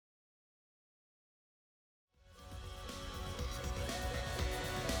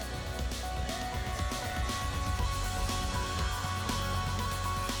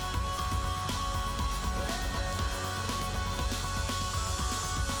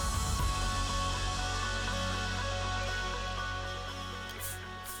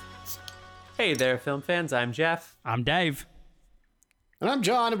Hey there, film fans. I'm Jeff. I'm Dave. And I'm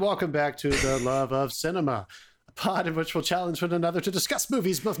John, and welcome back to The Love of Cinema, a pod in which we'll challenge one another to discuss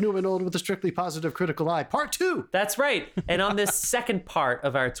movies, both new and old, with a strictly positive critical eye. Part 2! That's right. And on this second part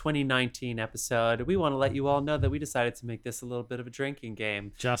of our 2019 episode, we want to let you all know that we decided to make this a little bit of a drinking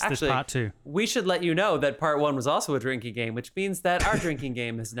game. This part 2. We should let you know that part 1 was also a drinking game, which means that our drinking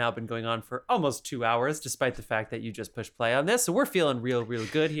game has now been going on for almost 2 hours, despite the fact that you just pushed play on this. So we're feeling real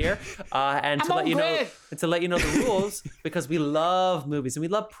good here. And to let you know the rules, because we love movies and we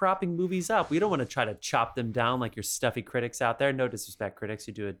love propping movies up. We don't want to try to chop them down like your stuffy critics out there. No disrespect, critics.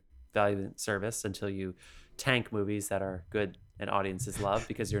 You do a valiant service until you tank movies that are good and audiences love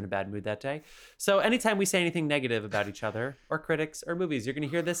because you're in a bad mood that day. So anytime we say anything negative about each other or critics or movies, you're going to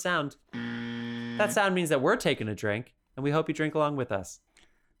hear this sound. That sound means that we're taking a drink, and we hope you drink along with us.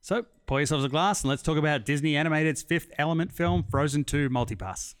 So pour yourselves a glass and let's talk about Disney Animated's Fifth Element film, Frozen 2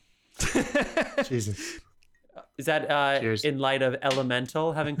 Multipass. Jesus. Is that in light of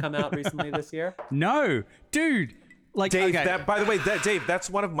Elemental having come out recently this year? No, dude. Like, Dave, okay. by the way, Dave, that's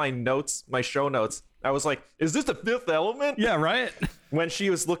one of my notes, my show notes. I was like, is this the Fifth Element? Yeah, right? When she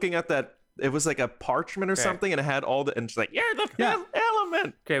was looking at that, it was like a parchment or something, and it had all the, and she's like, you're the Fifth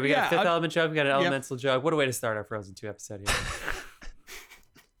Element. Okay, we got a Fifth Element joke, we got an Elemental joke. What a way to start our Frozen 2 episode here.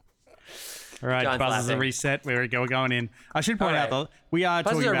 All right, John's buzzers laughing. are reset. We're going in. I should point out, though, we are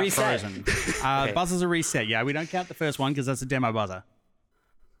Buzzers talking are about reset. Frozen. Okay. Buzzers are reset. Yeah, we don't count the first one because that's a demo buzzer.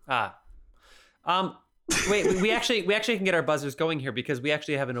 Wait, we actually can get our buzzers going here because we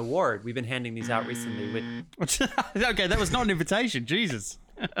actually have an award. We've been handing these out recently. Okay, that was not an invitation. Jesus.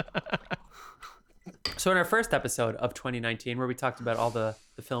 So in our first episode of 2019, where we talked about all the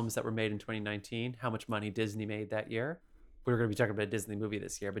films that were made in 2019, how much money Disney made that year. We were going to be talking about a Disney movie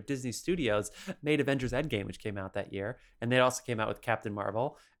this year, but Disney Studios made Avengers Endgame, which came out that year. And they also came out with Captain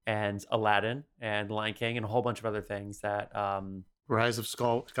Marvel and Aladdin and Lion King and a whole bunch of other things that... Rise of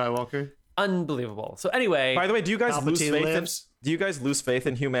Skywalker. Unbelievable. So anyway... By the way, do you guys lose Palpatine faith lives. do you guys lose faith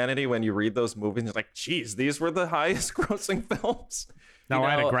in humanity when you read those movies and you're like, geez, these were the highest grossing films? No,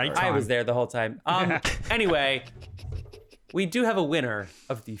 I had a great time. I was there the whole time. Anyway, we do have a winner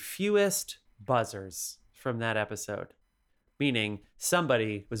of the fewest buzzers from that episode. Meaning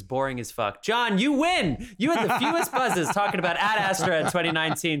somebody was boring as fuck. John, you win! You had the fewest buzzes talking about Ad Astra in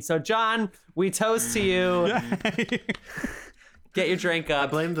 2019. So John, we toast to you. Get your drink I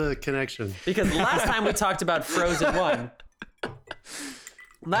up. blame the connection. Because last time we talked about Frozen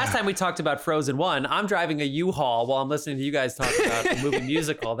 1. I'm driving a U-Haul while I'm listening to you guys talk about the movie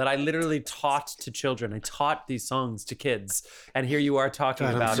musical that I literally taught to children. I taught these songs to kids. And here you are talking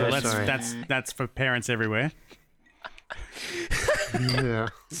God, I'm about so it. sorry. That's for parents everywhere. Yeah.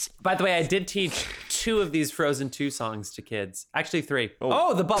 By the way, I did teach 2 of these Frozen 2 songs to kids. Actually, 3.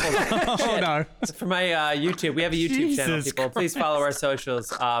 Oh, the bubbles. Oh, no. For my YouTube. We have a YouTube channel, Jesus people. Please follow our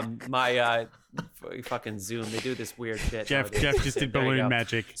socials. My fucking Zoom. They do this weird shit. Jeff nowadays. just did There you balloon go.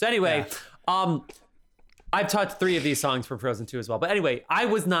 magic. So anyway, I've taught 3 of these songs from Frozen 2 as well. But anyway, I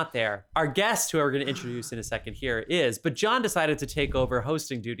was not there. Our guest, who we're going to introduce in a second here, is. But John decided to take over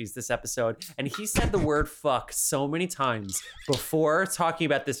hosting duties this episode. And he said the word fuck so many times before talking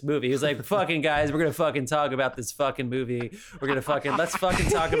about this movie. He was like, fucking guys, we're going to fucking talk about this fucking movie. We're going to let's fucking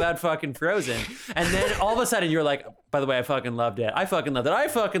talk about fucking Frozen. And then all of a sudden you're like, by the way, I fucking loved it. I fucking loved it. I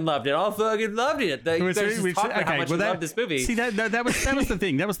fucking loved it. I fucking loved it. You guys just talked about how much you loved this movie. See, that was the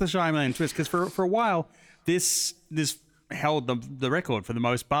thing. That was the Shyamalan twist. Because for a while, this held the record for the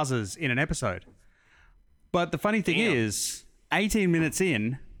most buzzers in an episode. But the funny thing is, 18 minutes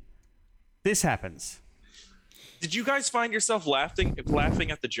in, this happens. Did you guys find yourself laughing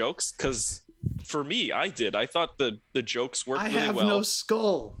at the jokes? Because for me, I did. I thought the jokes worked I really have well. no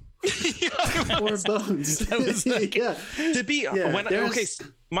skull. Or bones. Yeah. To be Yeah, there's-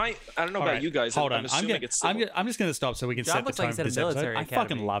 I don't know All about right, you guys. Hold I'm on. assuming it's similar. I'm just going to stop so we can John set the looks like tone he's for at a this episode. military I academy.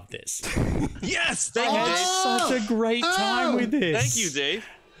 fucking love this. Yes, thank you, Dave. Such a great time with this. Thank you, Dave.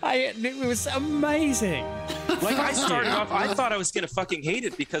 It was amazing. Like I started off, I thought I was gonna fucking hate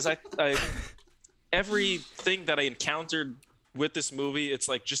it because I everything that I encountered with this movie, it's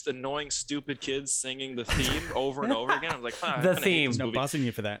like just annoying, stupid kids singing the theme over and over again. I'm like, I The kinda hate theme. this No movie. buzzing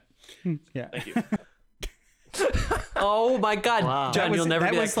you for that. Yeah. Thank you. Oh my God, Wow. John, you'll never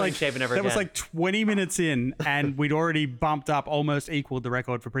be that was clean shaven ever that again. was like 20 minutes in, and we'd already bumped up, almost equaled the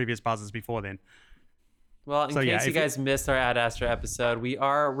record for previous buzzers before then. Well, in So, yeah, case you if you- guys missed our Ad Astra episode, we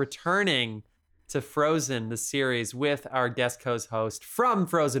are returning to Frozen, the series, with our guest co-host from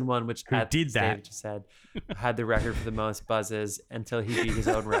Frozen 1, which Who did that? David just said, had the record for the most buzzes until he beat his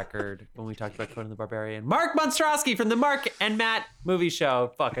own record when we talked about Conan the Barbarian. Mark Monstrosky from the Mark and Matt Movie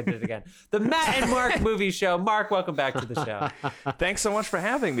Show. Fuck, I did it again. The Matt and Mark Movie Show. Mark, welcome back to the show. Thanks so much for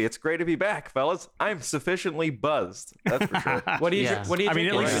having me. It's great to be back, fellas. I'm sufficiently buzzed. That's for sure. What do you Yeah. What do you I mean, at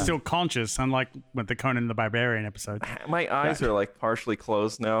drinking? least you're still conscious, unlike with the Conan the Barbarian episode. My eyes are like partially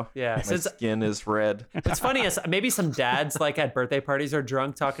closed now. Yeah, My since- skin is red. What's funny is maybe some dads like at birthday parties are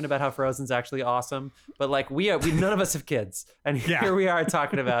drunk talking about how Frozen's actually awesome, but like we none of us have kids, and here we are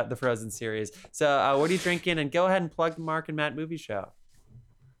talking about the Frozen series. So what are you drinking? And go ahead and plug the Mark and Matt Movie Show.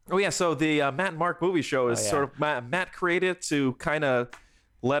 Oh yeah, so the Matt and Mark movie show is sort of Matt created to kind of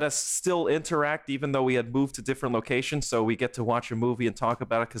let us still interact even though we had moved to different locations, so we get to watch a movie and talk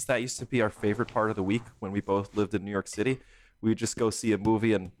about it, because that used to be our favorite part of the week when we both lived in New York City. We would just go see a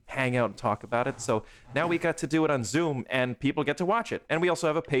movie and hang out and talk about it. So now we got to do it on Zoom and people get to watch it. And we also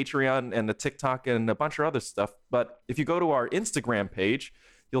have a Patreon and a TikTok and a bunch of other stuff. But if you go to our Instagram page,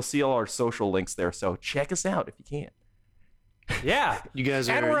 you'll see all our social links there. So check us out if you can. Yeah, You guys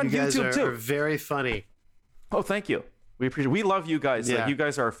And we're are on you guys YouTube, are, too. are very funny. Oh, thank you. We appreciate. We love you guys. Yeah. Like, you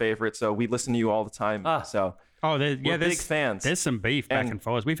guys are our favorite. So we listen to you all the time. So Oh, we're there's big fans. There's some beef back And- and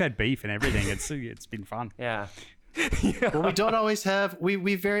forth. We've had beef and everything. It's been fun. yeah. Well, we don't always have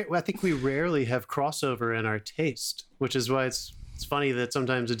I think we rarely have crossover in our taste, which is why it's funny that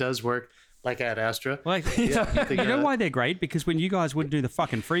sometimes it does work, like at Astra. Like, you you know why they're great? Because when you guys wouldn't do the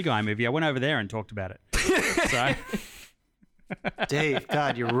fucking Free Guy movie, I went over there and talked about it. So Dave,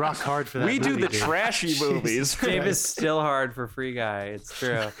 God, you're rock hard for that. we do movie, the dude. trashy movies. Dave is still hard for Free Guy. It's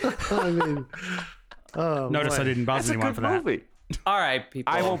true. I mean, oh, notice boy. I didn't buzz That's a anyone good for that. movie. All right,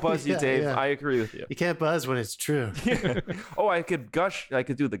 people. I won't buzz you, Yeah, Dave. yeah. I agree with you. You can't buzz when it's true. Oh, I could gush. I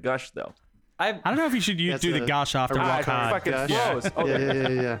could do the gush though. I don't know if you should That's do the a- gush after a Rock rock Hard. fucking gush. flows. Yeah,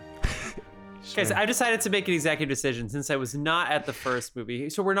 Okay. yeah. Okay, so I decided to make an executive decision since I was not at the first movie.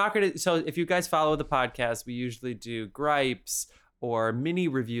 So we're not going to. So if you guys follow the podcast, we usually do gripes or mini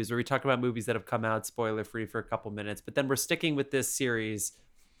reviews where we talk about movies that have come out spoiler free for a couple minutes. But then we're sticking with this series,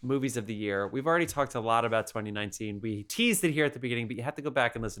 Movies of the Year. We've already talked a lot about 2019. We teased it here at the beginning, but you have to go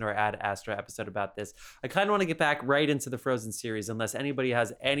back and listen to our Ad Astra episode about this. I kind of want to get back right into the Frozen series, unless anybody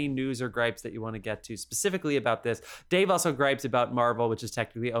has any news or gripes that you want to get to specifically about this. Dave also gripes about Marvel, which is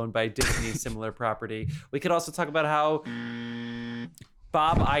technically owned by Disney, similar property. We could also talk about how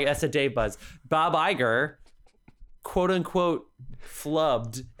that's a Dave buzz. Bob Iger, quote unquote,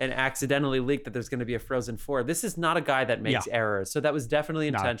 flubbed and accidentally leaked that there's going to be a Frozen 4. This is not a guy that makes errors. So that was definitely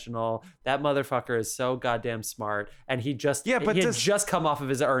intentional. That motherfucker is so goddamn smart. And he just he had just come off of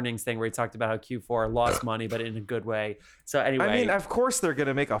his earnings thing where he talked about how Q4 lost money, but in a good way. So anyway. I mean, of course they're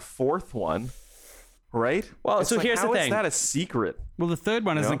gonna make a fourth one, right? Well, It's so like, here's the how thing. is that a secret? Well, the third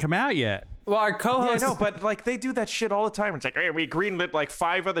one hasn't come out yet. Well, our Yeah, I co-host know, but like they do that shit all the time. It's like, hey, we greenlit like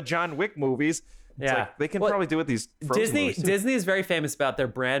 5 other John Wick movies. It's Yeah. like, they can Well, probably do it these Frozen movies, too. Disney is very famous about their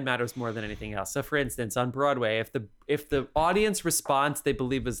brand matters more than anything else. So for instance, on Broadway, if the audience response they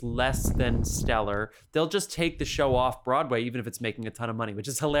believe is less than stellar, they'll just take the show off Broadway even if it's making a ton of money, which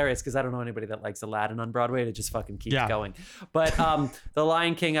is hilarious because I don't know anybody that likes Aladdin on Broadway. It just fucking keeps going. But The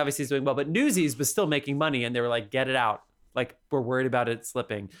Lion King obviously is doing well, but Newsies was still making money and they were like, get it out. Like, we're worried about it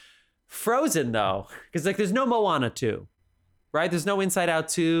slipping. Frozen though, because like there's no Moana 2. Right? There's no Inside Out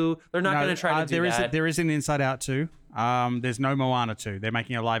 2. They're not going to try to do that. There is an Inside Out 2. There's no Moana 2. They're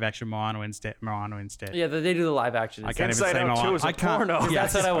making a live action Moana instead. Yeah, they do the live action. I can't even Inside say Out 2 Moana. is a I can't. porno. Yeah,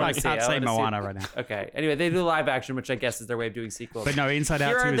 That's what I want to see. I can't say wanna see- Moana right now. Okay. Anyway, they do the live action, which I guess is their way of doing sequels. But no, Inside Out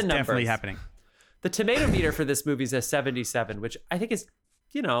Here 2 are is the definitely numbers. happening. The tomato meter for this movie is a 77, which I think is,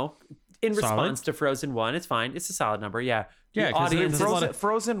 in response to Frozen 1, it's fine. It's a solid number. Yeah. Yeah, The 'cause audience there's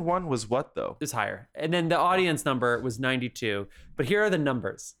Frozen 1 was what though? is higher. And then the audience number was 92. But here are the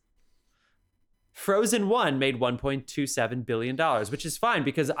numbers. Frozen 1 made $1.27 billion, which is fine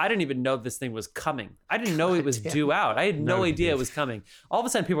because I didn't even know this thing was coming. I didn't know it was due out. I had no idea it was coming. All of a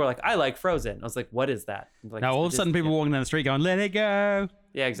sudden, people were like, I like Frozen. I was like, what is that? Like, Now, all of a sudden, people walking down the street going, let it go.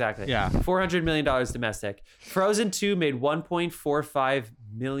 Yeah, exactly. Yeah. $400 million domestic. Frozen 2 made $1.45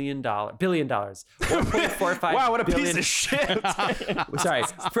 billion. 1.45 Wow, what a billion- piece of shit. Sorry.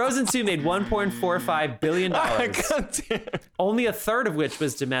 Frozen 2 made $1.45 billion. God damn. Only a third of which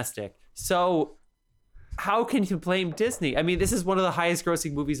was domestic. So how can you blame Disney? I mean, this is one of the highest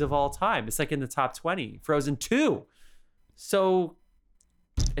grossing movies of all time. It's like in the top 20. Frozen 2. So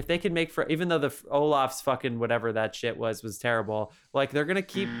if they can make, even though the Olaf's fucking whatever that shit was terrible, like they're going to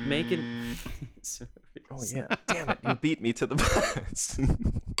keep making... Oh yeah, damn it! You beat me to the bus.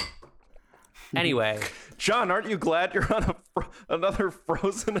 Anyway, John, aren't you glad you're on another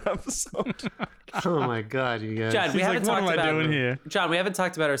Frozen episode? Oh my God, you guys. John, we haven't what talked am I about doing here? John, we haven't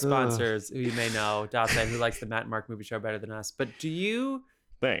talked about our sponsors, who you may know, Dotson, who likes the Matt and Mark movie show better than us. But do you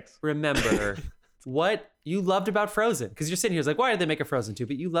Thanks. remember what you loved about Frozen? Because you're sitting here like, why did they make a Frozen 2?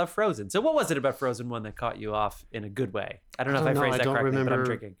 But you love Frozen. So what was it about Frozen 1 that caught you off in a good way? I don't know if I phrased that correctly, but I'm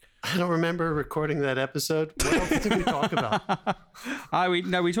drinking. I don't remember recording that episode. What else did we talk about?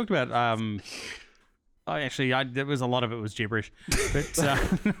 We talked about. There was a lot of it was gibberish, but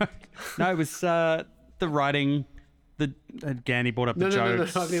no, it was the writing. Gandhi brought up the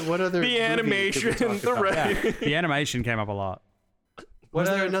jokes. No. I mean, what other The movie did we animation, talk the about? writing. The animation came up a lot. Was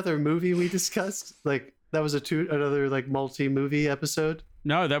there another movie we discussed? Like that was another like multi-movie episode?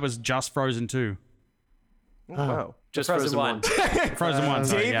 No, that was just Frozen 2. Wow. Just Frozen 1. Frozen 1.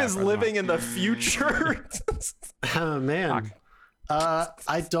 Sorry, Dave yeah, is Frozen living 1. in the future. Oh man.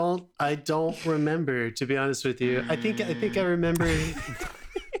 I don't remember, to be honest with you. I think I remember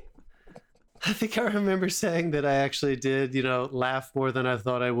I think I remember saying that I actually did, laugh more than I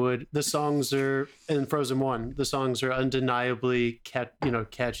thought I would. The songs are in Frozen 1. The songs are undeniably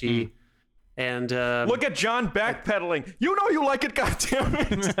catchy. And Look at John backpedaling. You know you like it,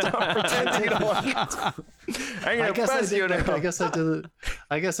 goddammit. Stop pretending you don't like it. I'm gonna press you now.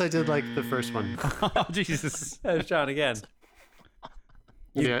 I guess I did like the first one. Oh, Jesus. There's John again.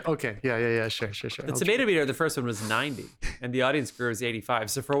 Yeah. Okay. Yeah. Sure. The tomato meter, the first one was 90, and the audience score is 85.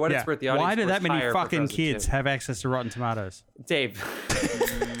 So for what it's worth, the audience Why do score that is many higher for fucking Frozen kids 2. have access to Rotten Tomatoes? Dave.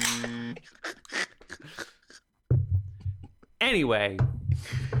 Anyway.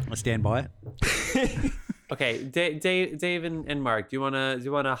 I stand by it. Okay, Dave and Mark, do you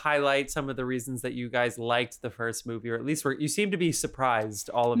wanna highlight some of the reasons that you guys liked the first movie, or at least you seem to be surprised,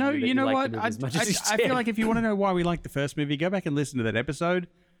 all of No, you. That you know liked what? the movie as much as you I did. feel like if you want to know why we liked the first movie, go back and listen to that episode.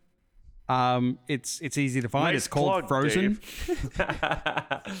 It's easy to find. Nice It's called plug, Frozen.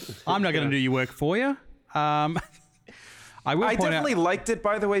 I'm not going to do your work for you. I definitely liked it,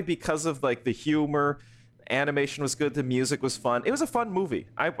 by the way, because of like the humor. Animation was good. The music was fun. It was a fun movie.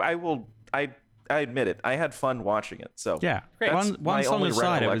 I admit it. I had fun watching it. So Yeah, Great. one song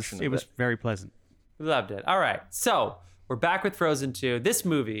aside, it was very pleasant. Loved it. All right, so we're back with Frozen 2. This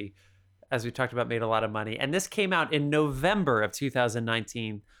movie, as we talked about, made a lot of money, and this came out in November of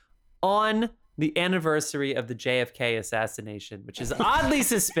 2019 on the anniversary of the JFK assassination, which is oddly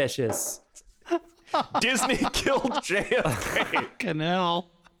suspicious. Disney killed JFK. Canal.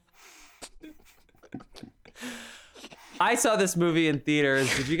 I saw this movie in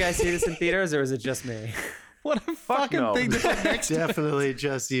theaters. Did you guys see this in theaters, or was it just me? What a fucking no. thing to put next to. Definitely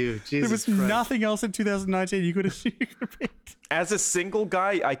just you. Jesus There was Christ. nothing else in 2019 you could have picked. As a single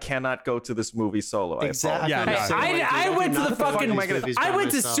guy, I cannot go to this movie solo. Exactly. Yeah, no. I went to the fucking. I went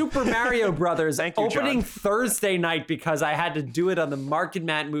to Super Mario Brothers Thank you, opening John. Thursday night because I had to do it on the Mark and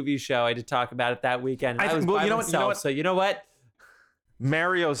Matt movie show. I had to talk about it that weekend. I was by myself, so you know what?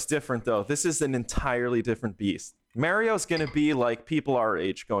 Mario's different though. This is an entirely different beast. Mario's gonna be like people our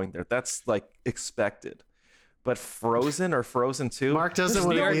age going there. That's like expected. But Frozen or Frozen 2? Mark doesn't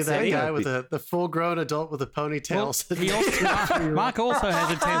want to be that guy with the full-grown adult with a ponytail. Mark also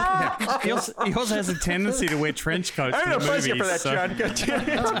has he also has a tendency to wear trench coats. I'm to gonna the buzz you for movies, that, so-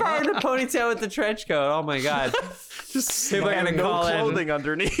 John. I'm part of the ponytail with the trench coat. Oh my god! Just People are gonna No call clothing in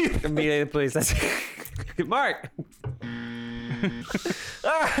underneath. immediately, please. That's Mark.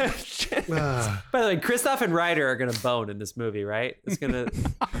 Ah. By the way, Kristoff and Ryder are gonna bone in this movie, right? It's gonna.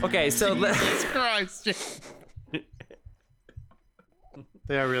 Okay, so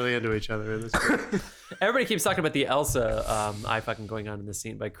They are really into each other in this. everybody keeps talking about the Elsa eye fucking going on in this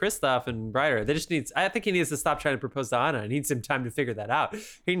scene, but Kristoff and Ryder, they just needs. I think he needs to stop trying to propose to Anna. He needs some time to figure that out.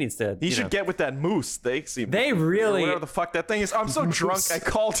 He needs to. He should get with that moose. They really- whatever the fuck that thing is. I'm so drunk I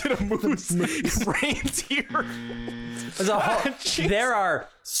called it a moose. Reindeer. There's a whole, there are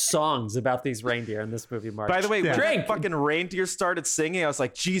songs about these reindeer in this movie, Mark. By the way, when Drink. that fucking reindeer started singing, I was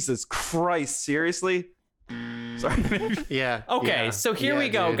like, Jesus Christ, seriously? Sorry. Yeah. Okay, yeah, so here yeah, we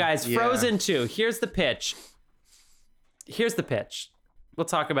go, dude. guys. Yeah. Frozen 2. Here's the pitch. We'll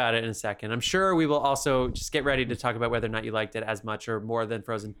talk about it in a second. I'm sure we will also just get ready to talk about whether or not you liked it as much or more than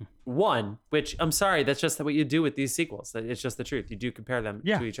Frozen 1, which I'm sorry, that's just what you do with these sequels. It's just the truth. You do compare them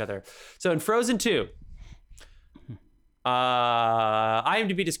to each other. So in Frozen 2,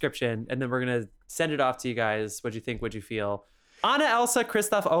 IMDb description, and then we're going to send it off to you guys. What'd you think? What'd you feel? Anna, Elsa,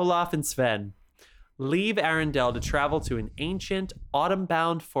 Kristoff, Olaf, and Sven leave Arendelle to travel to an ancient,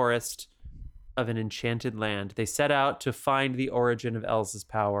 autumn-bound forest of an enchanted land. They set out to find the origin of Elsa's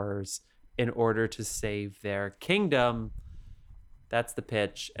powers in order to save their kingdom. That's the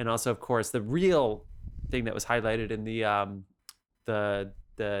pitch. And also, of course, the real thing that was highlighted in the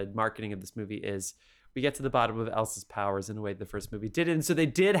marketing of this movie is we get to the bottom of Elsa's powers in a way the first movie did. And so they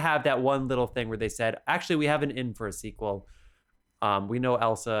did have that one little thing where they said, actually, we have an in for a sequel. We know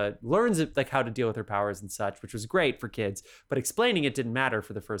Elsa learns like how to deal with her powers and such, which was great for kids, but explaining it didn't matter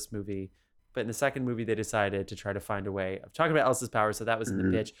for the first movie. But in the second movie, they decided to try to find a way of talking about Elsa's powers, so that was in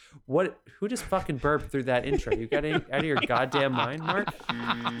the pitch. Who just fucking burped through that intro? You got out of your goddamn mind, Mark?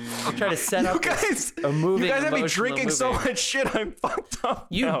 I'm trying to set up a moving, you guys have me emotional drinking movie. so much shit, I'm fucked up.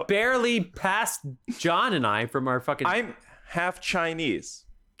 You now. barely passed John and I from our fucking... I'm half Chinese.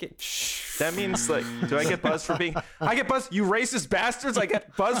 That means, like, do I get buzzed for being... I get buzzed, you racist bastards, I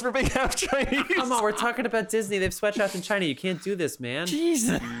get buzzed for being half Chinese. Come on, we're talking about Disney. They've sweatshops in China. You can't do this, man.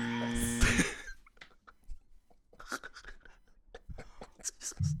 Jesus.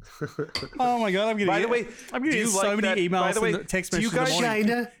 Oh my god! By the way, I'm getting so many emails and text messages. Do you guys,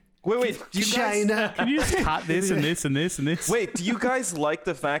 China. Wait, do you guys, China. Can you just cut this and this and this and this? wait, do you guys like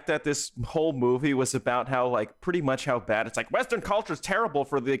the fact that this whole movie was about how, like, pretty much how bad it's like Western culture is terrible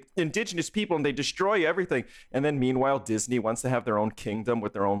for the indigenous people and they destroy everything, and then meanwhile Disney wants to have their own kingdom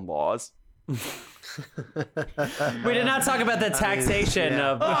with their own laws? We did not talk about the taxation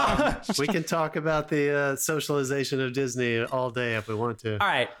of... We can talk about the socialization of Disney all day if we want to. All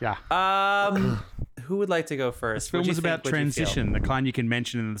right. Yeah. Who would like to go first? This film was about transition, the kind you can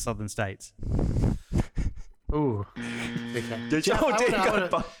mention in the southern states. Ooh. Okay. Did Jeff, you?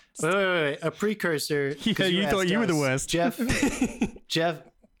 wait. A precursor. Yeah, you thought you were the worst. Jeff,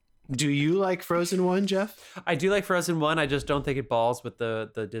 do you like Frozen 1, Jeff? I do like Frozen 1. I just don't think it balls with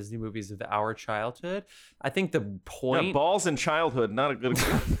the Disney movies of our childhood. I think the point... Yeah, balls in childhood, not a good...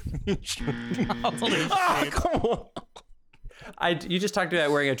 Come on. You just talked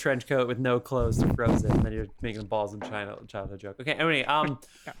about wearing a trench coat with no clothes to Frozen, and then you're making a balls in childhood joke. Okay, anyway,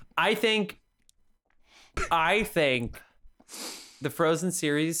 I think the Frozen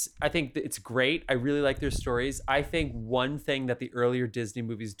series, I think it's great. I really like their stories. I think one thing that the earlier Disney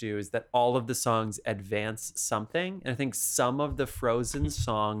movies do is that all of the songs advance something. And I think some of the Frozen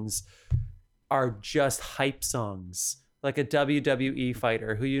songs are just hype songs. Like a WWE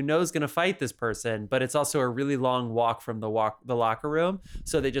fighter who you know is going to fight this person, but it's also a really long walk from the locker room.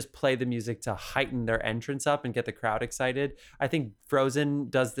 So they just play the music to heighten their entrance up and get the crowd excited. I think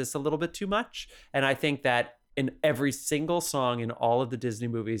Frozen does this a little bit too much. And I think that in every single song in all of the Disney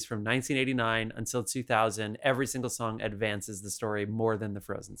movies from 1989 until 2000, every single song advances the story more than the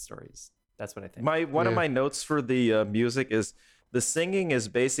Frozen stories. That's what I think. One of my notes for the music is the singing is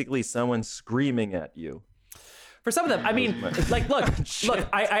basically someone screaming at you. For some of them, I mean, like, look,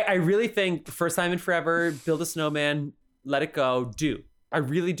 I really think First Time in Forever, Build a Snowman, Let It Go, I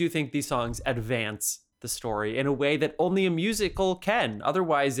really do think these songs advance the story in a way that only a musical can.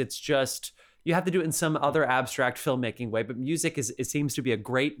 Otherwise, it's just, you have to do it in some other abstract filmmaking way. But music it seems to be a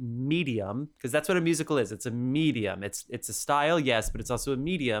great medium, because that's what a musical is. It's a medium. It's a style, yes, but it's also a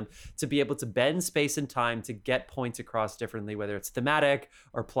medium to be able to bend space and time to get points across differently, whether it's thematic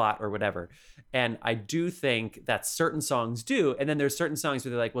or plot or whatever. And I do think that certain songs do. And then there's certain songs where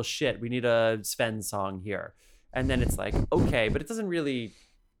they're like, well, shit, we need a Sven song here. And then it's like, okay, but it doesn't really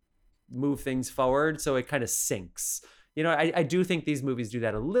move things forward. So it kind of sinks. You know, I do think these movies do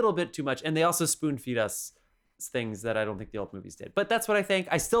that a little bit too much. And they also spoon feed us things that I don't think the old movies did. But that's what I think.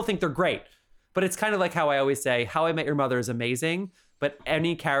 I still think they're great. But it's kind of like how I always say, How I Met Your Mother is amazing. But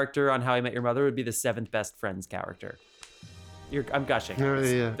any character on How I Met Your Mother would be the 7th best Friends character. I'm gushing.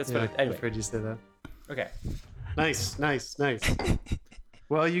 That's what anyway. I've heard you say that. Okay. Nice.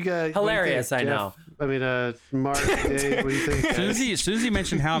 Well, you got hilarious. I know. I mean, Mark, Dave, what do you think? As soon as you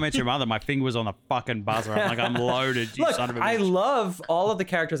mentioned How I Met Your Mother, my finger was on the fucking buzzer. I'm like, I'm loaded. You Look, son of a bitch. I love all of the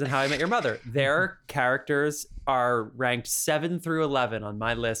characters in How I Met Your Mother. Their characters are ranked 7 through 11 on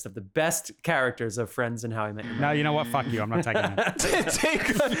my list of the best characters of Friends and How I Met Your Mother. No, you know what? Fuck you. I'm not taking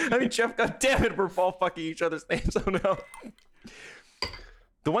that. I mean, Jeff, goddammit, we're all fucking each other's names. Oh no.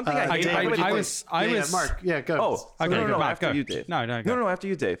 The one thing I hate. I was Mark. Yeah, go. Oh, Okay, no, go, Mark, after go. you, Dave. No, go. No, after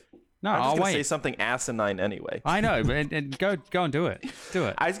you, Dave. No, I'm just I'll gonna wait. say something asinine anyway. I know, but and go and do it. Do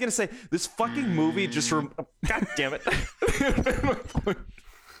it. I was gonna say this fucking movie just God damn it.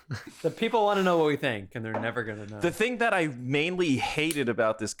 The people want to know what we think, and they're never going to know. The thing that I mainly hated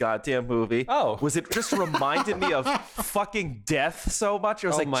about this goddamn movie was it just reminded me of fucking death so much. I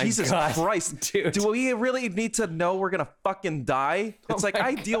was like, Jesus Christ, dude. Do we really need to know we're gonna fucking die? It's like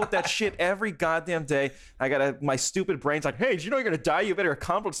I deal with that shit every goddamn day. I gotta, my stupid brain's like, hey, do you know you're gonna die? You better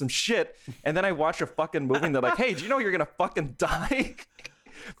accomplish some shit. And then I watch a fucking movie and they're like, hey, do you know you're gonna fucking die?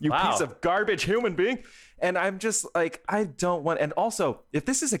 You Wow. piece of garbage human being. And I'm just like, I don't want. And also, if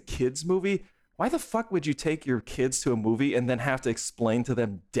this is a kids movie, why the fuck would you take your kids to a movie and then have to explain to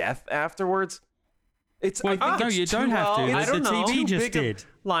them death afterwards? It's. Well, I think no, it's you don't too- have to. I The don't know. TV Too just big of- did.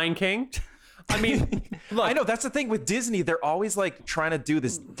 Lion King. I mean, look, I know that's the thing with Disney. They're always like trying to do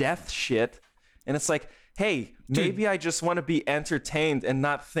this death shit, and it's like, hey, maybe I just want to be entertained and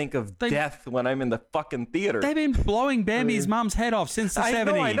not think of death when I'm in the fucking theater. They've been blowing Bambi's mum's head off since the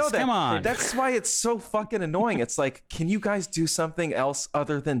 70s. I know that. Come on. That's why it's so fucking annoying. It's like, can you guys do something else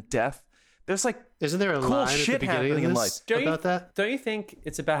other than death? There's like, Isn't there a cool line at the shit beginning happening in of life. this about that? Don't you think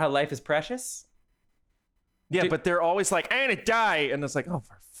it's about how life is precious? Yeah, but they're always like, I'm gonna die, and it's like, oh,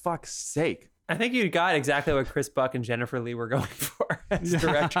 for fuck's sake. I think you got exactly what Chris Buck and Jennifer Lee were going for as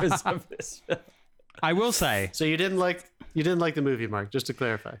directors of this film. I will say, So you didn't like the movie, Mark, just to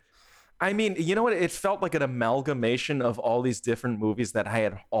clarify. I mean, you know what? It felt like an amalgamation of all these different movies that I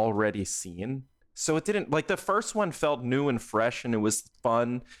had already seen. So it didn't, like, the first one felt new and fresh and it was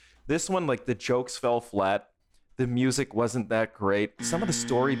fun. This one, like, the jokes fell flat. The music wasn't that great. Some of the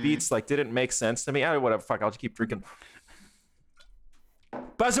story beats, like, didn't make sense to me. Whatever, fuck, I'll just keep drinking.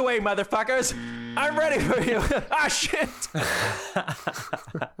 Buzz away, motherfuckers! I'm ready for you! Ah, shit!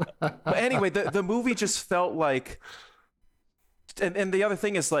 But anyway, the movie just felt like... And the other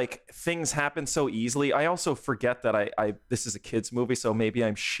thing is, like, things happen so easily. I also forget that I this is a kid's movie, so maybe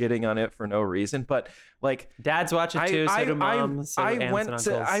I'm shitting on it for no reason. But, like... Dads watch it too, so do moms, so do aunts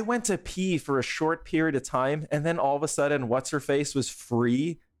and uncles. I went to pee for a short period of time, and then all of a sudden, What's-Her-Face was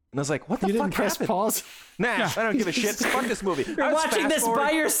free. And I was like, what the You fuck didn't press happened? pause? Nah, I don't give a shit. Fuck this movie. You're watching this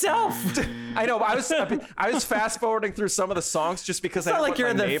by yourself. I know, but I was fast forwarding through some of the songs just because I not didn't like want you're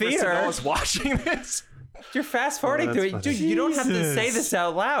my in the neighbors to theater. know I was watching this. You're fast forwarding Oh, through that's it. Dude, you don't have to say Jesus. this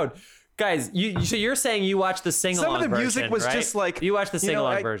out loud. Guys, so you're saying you watched the sing-along Some of the music version, was right? just like, You watched the you know,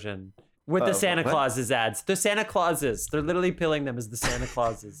 sing-along I- version with the Santa what? Clauses ads. The Santa Clauses. They're literally billing them as the Santa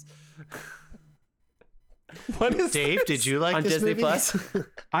Clauses. What is Dave, did you like On this Disney movie? Plus.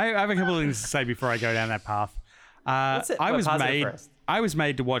 I have a couple of things to say before I go down that path. What's it? I What, was positive made. first? I was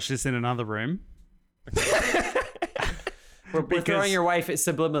made to watch this in another room. We're throwing your wife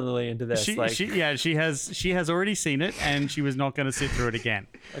subliminally into this. She has already seen it, and she was not going to sit through it again.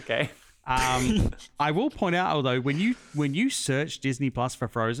 Okay. I will point out, although, when you search Disney Plus for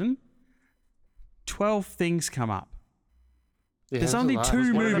Frozen, 12 things come up. Yeah, There's it was only a lot. two It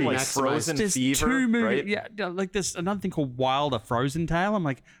was one of them, movies. like, Frozen There's Fever, two movies. right? Yeah, like there's another thing called Wild, a Frozen Tale. I'm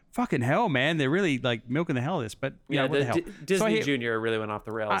like, fucking hell, man. They're really like milking the hell of this. But Yeah, what the hell? Disney So I hit- Junior really went off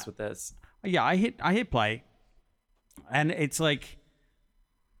the rails with this. Yeah, I hit play, and it's like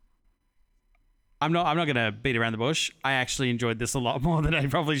I'm not gonna beat around the bush. I actually enjoyed this a lot more than I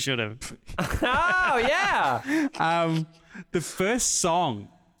probably should have. Oh, yeah. The first song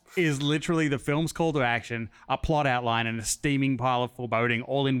is literally the film's call to action, a plot outline, and a steaming pile of foreboding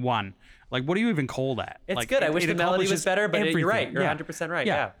all in one. Like, what do you even call that? It's Like, good. I wish it the melody was accomplishes better, but you're right. everything. You're Yeah. 100% right.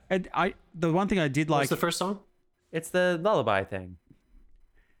 Yeah. And the one thing I did like, What's the first song? It's the lullaby thing.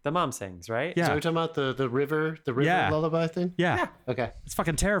 The mom sings, right? yeah, So we're talking about the river Yeah. lullaby thing? yeah, Okay. it's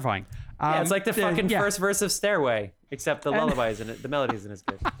fucking terrifying. Yeah, it's like the fucking yeah. first verse of Stairway, except the lullaby isn't it. The melody isn't as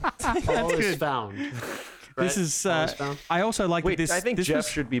good. All is good. found. This Right? is. All is found. I also like Wait, that this. I think this Jeff was-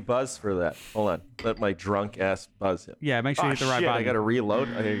 should be buzzed for that. Hold on. Let my drunk ass buzz him. Yeah, make sure you Oh, hit the right shit, button. I gotta reload.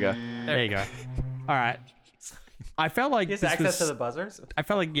 Oh, here you go. There you go. All right. I felt like He has this access was. to the buzzers. I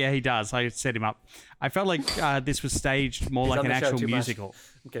felt like he does. I set him up. I felt like this was staged more He's like on an the show actual too much. musical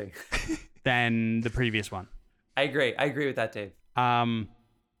I'm kidding. than the previous one. I agree with that, Dave.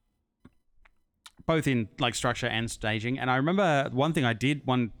 Both in like structure and staging. And I remember one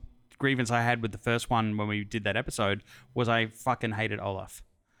grievance I had with the first one when we did that episode was I fucking hated Olaf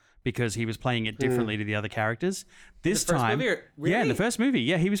because he was playing it differently to the other characters. This the first time, movie or- yeah, in the really? first movie,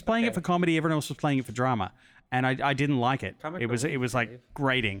 yeah, he was playing it Okay. for comedy. Everyone else was playing it for drama, and I didn't like it. Comic It was relief, like Dave.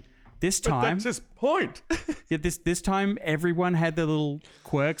 grating. This time, That's his point. yeah, this time everyone had their little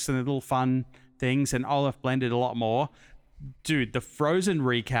quirks and their little fun things, and Olaf blended a lot more. Dude, the Frozen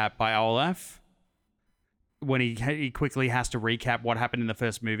recap by Olaf, when he quickly has to recap what happened in the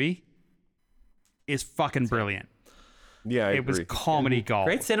first movie, is fucking brilliant. Yeah, I It was agree. comedy gold.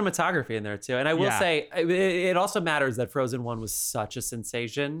 Great cinematography in there too. And I will Yeah. say it also matters that Frozen 1 was such a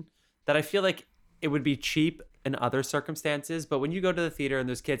sensation that I feel like it would be cheap in other circumstances, but when you go to the theater and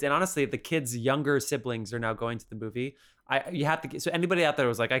there's kids, and honestly the kids' younger siblings are now going to the movie, you have to, so anybody out there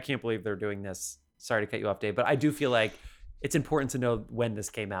was like, I can't believe they're doing this. Sorry to cut you off, Dave, but I do feel like it's important to know when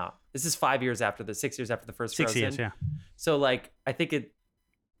this came out. This is 6 years after the first 6 Frozen. years, yeah. So like I think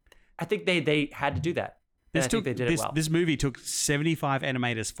they had to do that. I think they did it well. This movie took 75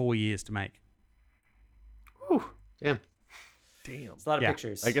 animators 4 years to make. Whew, damn. It's a lot of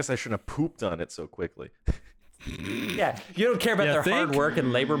pictures. I guess I shouldn't have pooped on it so quickly. Yeah, you don't care about their hard work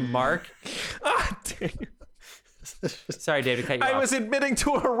and labor, Mark. Ah, dang. Sorry, Dave, to cut you off. I was admitting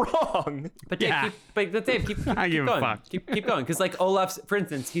to a wrong. But Dave, Dave, keep I give a going. fuck. Keep going, because like Olaf's, for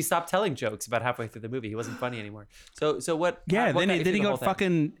instance, he stopped telling jokes about halfway through the movie. He wasn't funny anymore. So what? Yeah, what then he got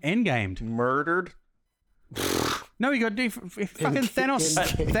fucking endgamed. Murdered. No, he got fucking Thanos.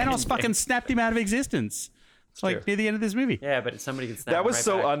 Thanos fucking snapped him out of existence. It's like near the end of this movie. Yeah, but somebody can snap. That was right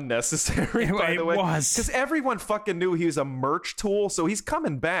so back. unnecessary. By the way, it was, because everyone fucking knew he was a merch tool, so he's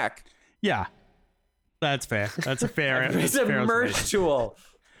coming back. Yeah, that's fair. That's a fair. It's a merch tool.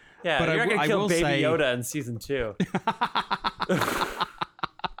 Yeah, But you're not gonna I kill will Baby say- Yoda in season 2.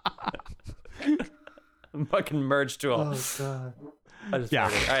 Fucking merch tool. Oh god. I just Yeah.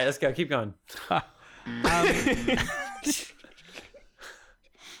 farted. All right, let's go. Keep going.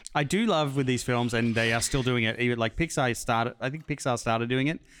 I do love with these films, and they are still doing it. Even like Pixar started. I think Pixar started doing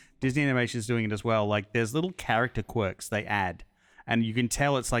it. Disney Animation is doing it as well. Like there's little character quirks they add, and you can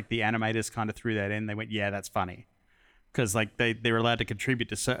tell it's like the animators kind of threw that in. They went, "Yeah, that's funny," because like they're allowed to contribute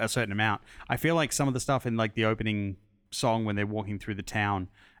to a certain amount. I feel like some of the stuff in like the opening song when they're walking through the town,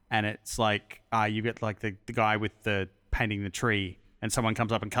 and it's like you get like the guy with the painting the tree. And someone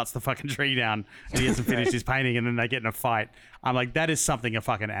comes up and cuts the fucking tree down, and he hasn't finished his painting, and then they get in a fight. I'm like, that is something a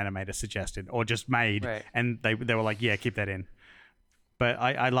fucking animator suggested or just made, Right. and they were like, yeah, keep that in. But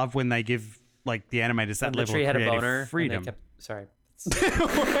I love when they give like the animators that And the level tree of had a creative boner. and they freedom. Sorry.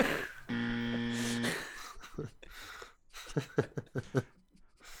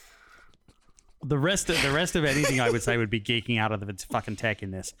 The rest of anything I would say would be geeking out of its fucking tech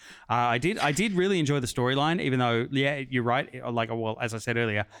in this. I did really enjoy the storyline, even though you're right. Like, well, as I said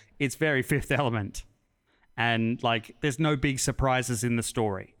earlier, it's very Fifth Element, and like there's no big surprises in the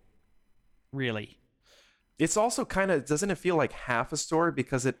story, really. It's also kind of, doesn't it feel like half a story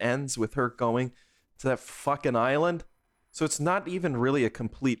because it ends with her going to that fucking island? So it's not even really a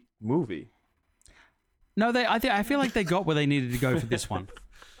complete movie. No, I feel like they got where they needed to go for this one.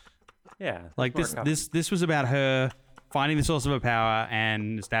 Yeah. Like more comedy. this was about her finding the source of her power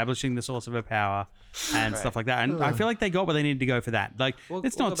and establishing the source of her power and stuff like that. And I feel like they got where they needed to go for that. Like We'll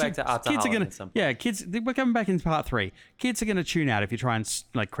it's go not back to Ata kids are Holland gonna at some point. yeah kids. We're coming back in part 3. Kids are gonna tune out if you try and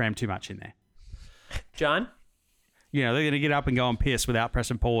like cram too much in there. John? You know they're gonna get up and go and piss without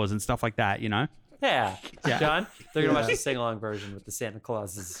pressing pause and stuff like that. You know. Yeah. Yeah. John? They're going to watch the sing-along version with the Santa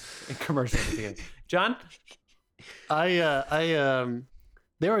Clauses commercial at the beginning. John?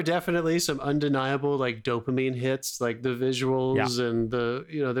 There are definitely some undeniable like dopamine hits, like the visuals and the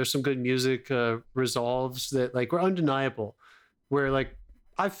there's some good music resolves that like were undeniable, where like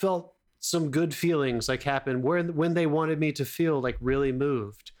I felt some good feelings like happen when they wanted me to feel like really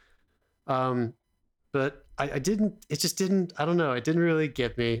moved. But I didn't. It just didn't. I don't know. It didn't really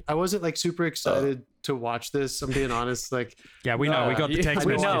get me. I wasn't like super excited to watch this. I'm being honest. Like Yeah, we know. We got the text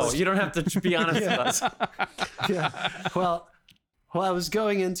We messages. know. You don't have to be honest with us. yeah. Well, I was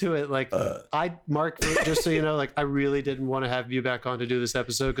going into it like Mark, just so you know, like I really didn't want to have you back on to do this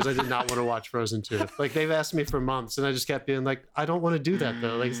episode because I did not want to watch Frozen 2. Like they've asked me for months, and I just kept being like, I don't want to do that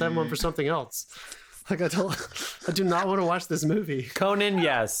though. Like send one for something else. Like I do not want to watch this movie. Conan,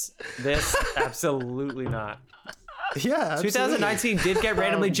 yes. This, absolutely not. Yeah, absolutely. 2019 did get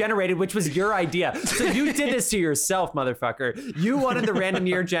randomly generated, which was your idea. So you did this to yourself, motherfucker. You wanted the random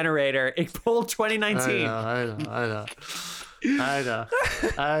year generator. It pulled 2019. I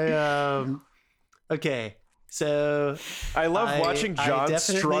know. Okay, so I love watching John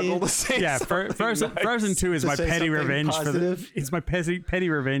definitely- struggle to say Yeah, something Frozen 2 is To my say petty something revenge positive. it's my petty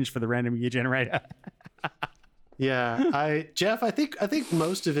revenge for the random year generator. Yeah, Jeff, I think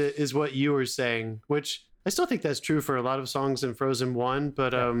most of it is what you were saying, which I still think that's true for a lot of songs in Frozen 1,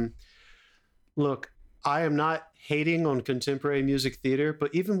 but look, I am not hating on contemporary music theater,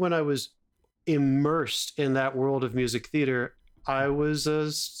 but even when I was immersed in that world of music theater, I was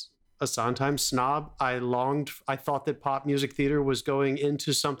a Sondheim snob. I thought that pop music theater was going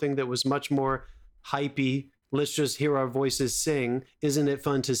into something that was much more hypey. Let's just hear our voices sing. Isn't it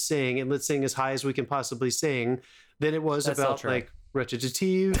fun to sing? And let's sing as high as we can possibly sing. Than it was That's about so true. like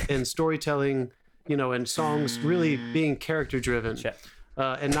recitative and storytelling, and songs really being character driven Shit.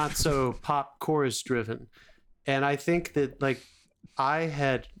 and not so pop chorus driven. And I think that like I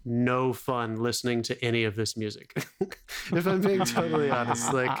had no fun listening to any of this music. If I'm being totally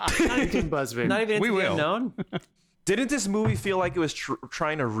honest, like you can buzz me. Not even into We the will. unknown. Didn't this movie feel like it was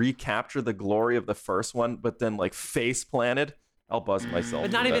trying to recapture the glory of the first one, but then like face planted? I'll buzz myself.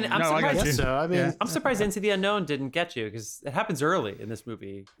 But not with even. that. I'm No, I got surprised. you. So I mean, Yeah. I'm surprised Into the Unknown didn't get you because it happens early in this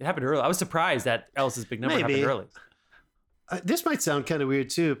movie. It happened early. I was surprised that Elsa's Big Number Maybe. happened early. this might sound kind of weird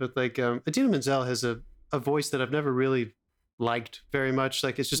too, but like Idina Menzel has a voice that I've never really liked very much.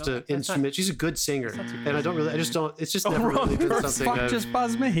 Like it's just No, an that's not- instrument. She's a good singer, not too and I don't really. I just don't. It's just never wrong really been person. something. Fuck, just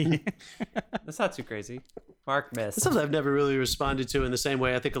buzz me. That's not too crazy. Mark missed. It's something I've never really responded to in the same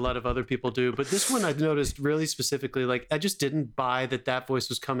way I think a lot of other people do. But this one I've noticed really specifically, like I just didn't buy that voice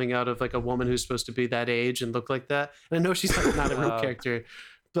was coming out of like a woman who's supposed to be that age and look like that. And I know she's like not a real character,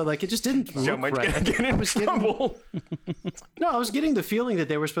 but like it just didn't Joe look might right. get in trouble. No, I was getting the feeling that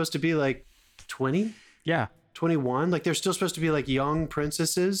they were supposed to be like 20, Yeah. 21. Like they're still supposed to be like young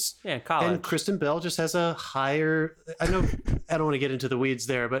princesses. Yeah, college. And Kristen Bell just has a higher. I know I don't want to get into the weeds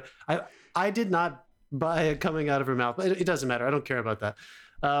there, but I did not buy it coming out of her mouth. But it doesn't matter. I don't care about that.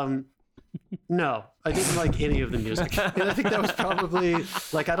 No, I didn't like any of the music, and I think that was probably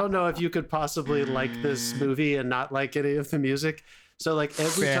like I don't know if you could possibly like this movie and not like any of the music. So like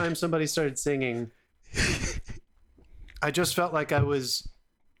every Fair. time somebody started singing, I just felt like I was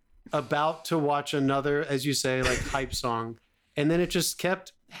about to watch another, as you say, like hype song, and then it just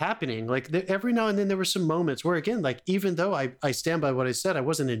kept happening. Like every now and then there were some moments where again, like even though I stand by what I said, I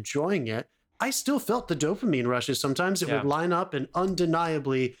wasn't enjoying it. I still felt the dopamine rushes. Sometimes it would line up and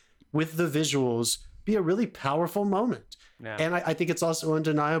undeniably with the visuals be a really powerful moment. Yeah. And I think it's also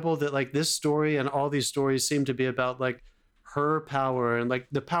undeniable that like this story and all these stories seem to be about like her power and like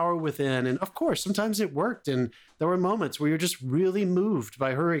the power within. And of course, sometimes it worked. And there were moments where you're just really moved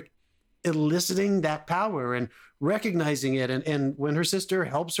by her eliciting that power and recognizing it. And when her sister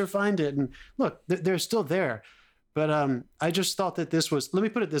helps her find it, and look, they're still there. But I just thought that this was, let me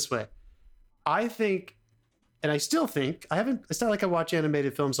put it this way. I think, and I still think, it's not like I watch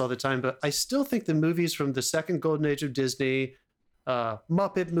animated films all the time, but I still think the movies from the second golden age of Disney,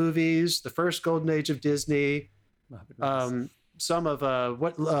 Muppet movies, the first golden age of Disney, some of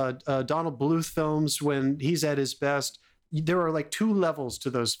Donald Bluth films when he's at his best, there are like two levels to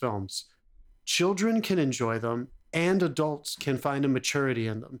those films. Children can enjoy them and adults can find a maturity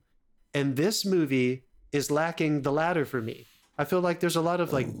in them. And this movie is lacking the latter for me. I feel like there's a lot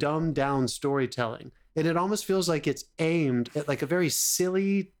of like dumbed down storytelling, and it almost feels like it's aimed at like a very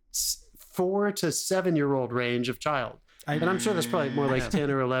silly 4 to 7 year old range of child. And I'm sure that's probably more like 10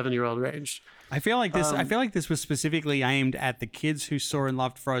 or 11-year-old range. I feel like this was specifically aimed at the kids who saw and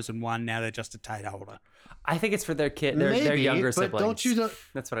loved Frozen 1. Now they're just a tad older. I think it's for their kid, their Maybe, younger but siblings.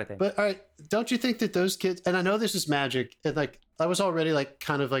 That's what I think. But all right, don't you think that those kids? And I know this is magic. And like I was already like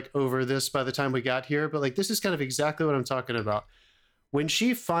kind of like over this by the time we got here. But like this is kind of exactly what I'm talking about. When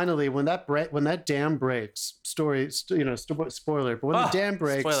she finally, when that dam breaks, spoiler. But when the dam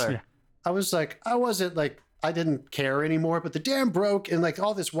breaks, spoiler. I was like, I didn't care anymore. But the dam broke, and like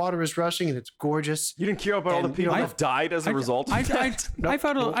all this water is rushing, and it's gorgeous. You didn't care about all the And, people you know, that have died as a result. I felt.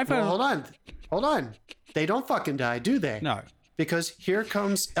 Well, hold on. They don't fucking die, do they? No. Because here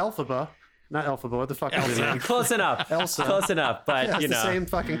comes Elphaba. Not Elphaba, what the fuck is her name? Close enough. Elsa. Close enough. But Yeah, it's you know, the same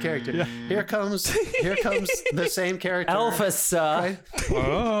fucking character. Here comes the same character. Elphasa. Right?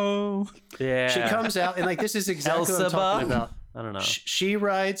 Oh. Yeah. She comes out and like this is exactly what I'm talking Elsaba? about. I don't know. She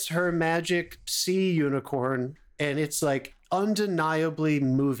rides her magic sea unicorn, and it's like undeniably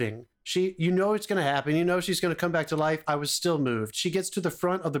moving. You know it's going to happen. You know she's going to come back to life. I was still moved. She gets to the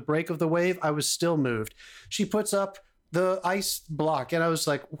front of the break of the wave. I was still moved. She puts up the ice block, and I was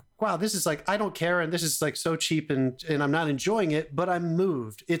like, wow, this is like, I don't care, and this is like so cheap, and I'm not enjoying it, but I'm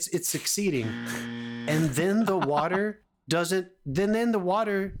moved. It's succeeding. And then the water doesn't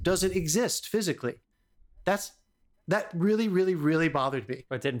exist physically. That really, really, really bothered me.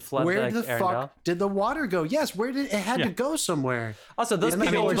 But it didn't flood Where the the Arendelle? fuck did the water go? Yes, where did it had to go somewhere? Also, those And I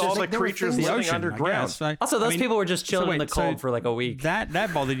people mean, were just all just the there were creatures things- living underground. also those people were just chilling in the cold so for like a week. That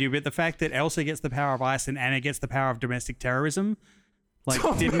bothered you, but the fact that Elsa gets the power of ice and Anna gets the power of domestic terrorism, like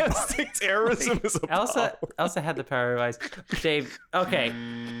didn't. Domestic terrorism is a Elsa had the power of ice. Dave, okay.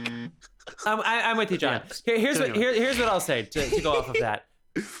 I'm with you, John. Here's what I'll say to go off of that.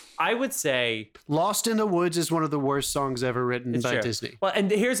 I would say Lost in the Woods is one of the worst songs ever written by sure. Disney. Well, and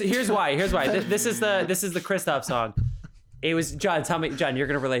here's why. This is the Kristoff song. It was John. Tell me, John, you're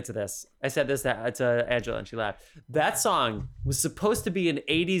gonna relate to this. I said this to Angela, and she laughed. That song was supposed to be an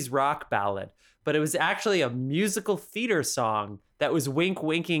 '80s rock ballad, but it was actually a musical theater song that was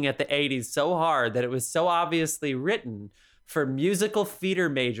winking at the '80s so hard that it was so obviously written for musical theater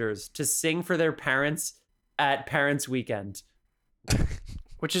majors to sing for their parents at Parents' Weekend.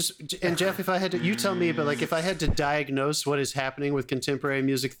 Which is, and Jeff, if I had to, you tell me, but like if I had to diagnose what is happening with contemporary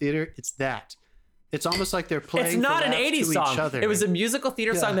music theater, it's that. It's almost like they're playing. It's not an 80s to song. Each other. It was a musical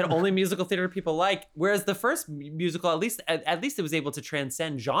theater song that only musical theater people like. Whereas the first musical, at least it was able to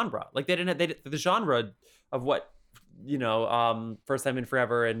transcend genre. Like the genre of what, First Time in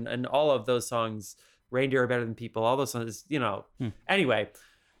Forever and all of those songs, Reindeer Are Better Than People, all those songs, Anyway,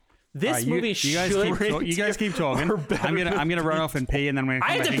 this movie you guys keep talking. I'm gonna run off and pee, and then we're.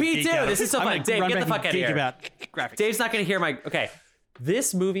 I have to pee too. This is so funny. Dave, get the fuck out of here. About graphics. Dave's not gonna hear my. Okay,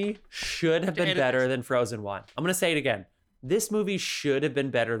 this movie should have been better than Frozen 1. I'm gonna say it again. This movie should have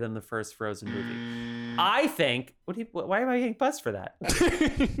been better than the first Frozen movie. I think. Why am I getting buzzed for that?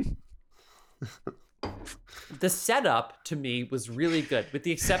 The setup to me was really good, with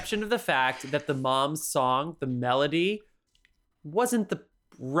the exception of the fact that the mom's song, the melody, wasn't the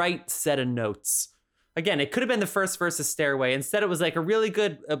right set of notes. Again, it could have been the first verse of Stairway. Instead, it was like a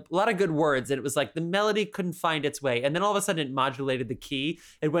lot of good words, and it was like the melody couldn't find its way. And then all of a sudden it modulated the key.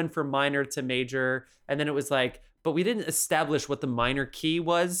 It went from minor to major, and then it was like, but we didn't establish what the minor key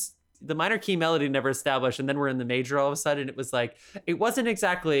was. The minor key melody never established, and then we're in the major all of a sudden. It was like, it wasn't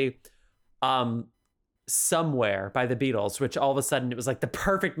exactly Somewhere by the Beatles, which all of a sudden it was like the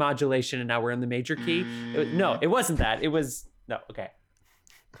perfect modulation, and now we're in the major key. No, it wasn't that. It was, no, okay.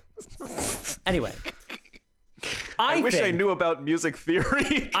 Anyway, I wish I knew about music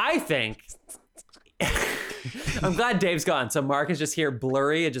theory. I think I'm glad Dave's gone, so Mark is just here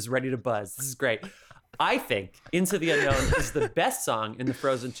blurry and just ready to buzz. This is great. I think Into the Unknown is the best song in the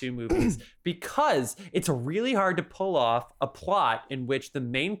Frozen 2 movies because it's really hard to pull off a plot in which the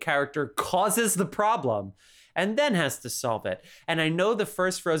main character causes the problem and then has to solve it. And I know the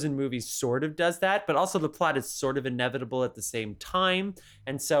first Frozen movie sort of does that, but also the plot is sort of inevitable at the same time.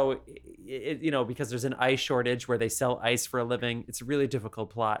 And so, because there's an ice shortage where they sell ice for a living, it's a really difficult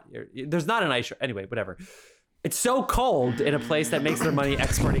plot. There's not an ice anyway, whatever. It's so cold in a place that makes their money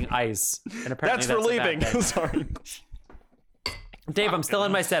exporting ice. And apparently that's relieving. Sorry. Dave, I'm still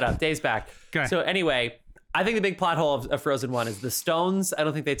in my setup. Dave's back. Okay. So anyway, I think the big plot hole of Frozen 1 is the stones. I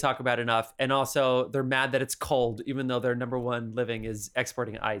don't think they talk about enough. And also, they're mad that it's cold, even though their number one living is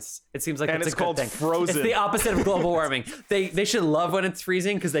exporting ice. It seems like it's a called good thing. Frozen. It's the opposite of global warming. They should love when it's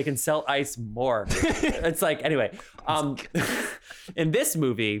freezing because they can sell ice more. It's like, anyway. In this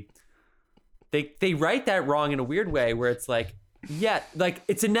movie, they write that wrong in a weird way where it's like, yeah, like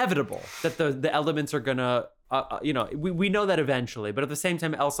it's inevitable that the elements are gonna, we know that eventually, but at the same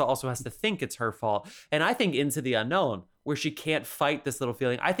time, Elsa also has to think it's her fault. And I think Into the Unknown, where she can't fight this little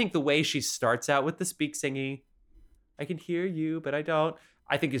feeling, I think the way she starts out with the speak singing, I can hear you, but I don't.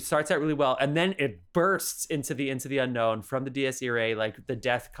 I think it starts out really well, and then it bursts into the Unknown from the Dies Irae, like the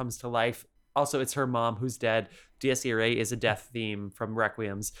death comes to life. Also, it's her mom who's dead. Dies Irae is a death theme from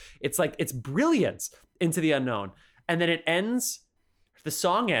Requiems. It's like, it's brilliant, Into the Unknown. And then the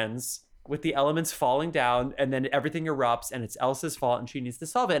song ends with the elements falling down, and then everything erupts, and it's Elsa's fault, and she needs to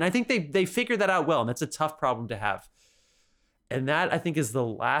solve it. And I think they figured that out well, and that's a tough problem to have. And that, I think, is the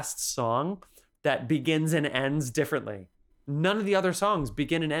last song that begins and ends differently. None of the other songs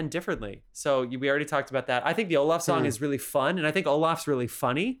begin and end differently. So we already talked about that. I think the Olaf song is really fun, and I think Olaf's really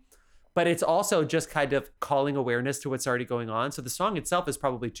funny. But it's also just kind of calling awareness to what's already going on. So the song itself is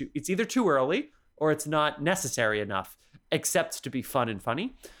probably it's either too early or it's not necessary enough, except to be fun and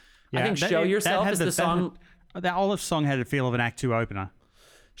funny. Yeah, I think Show Yourself is the song. That Olaf song had a feel of an Act 2 opener.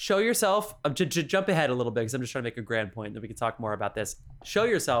 Show Yourself, to jump ahead a little bit, because I'm just trying to make a grand point, then we can talk more about this. Show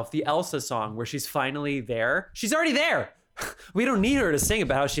Yourself, the Elsa song, where she's finally there. She's already there. We don't need her to sing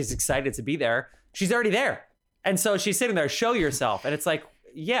about how she's excited to be there. She's already there. And so she's sitting there, show yourself. And it's like,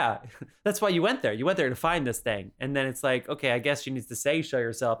 yeah, that's why you went there. You went there to find this thing. And then it's like, okay, I guess she needs to say, show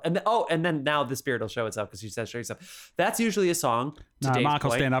yourself. And then now the spirit will show itself because she says, show yourself. That's usually a song. Mark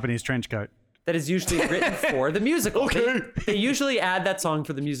will stand up in his trench coat. That is usually written for the musical. Okay. They usually add that song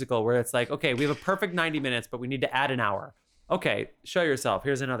for the musical where it's like, okay, we have a perfect 90 minutes, but we need to add an hour. Okay, show yourself.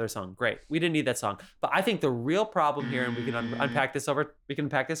 Here's another song. Great. We didn't need that song. But I think the real problem here, and we can unpack this over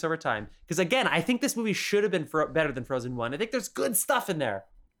time. Because again, I think this movie should have been better than Frozen 1. I think there's good stuff in there.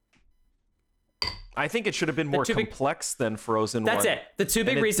 I think it should have been more complex than Frozen 1. That's it. The two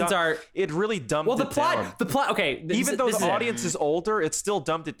big reasons are... It really dumbed it down. The plot, okay. Even though the audience is older, it still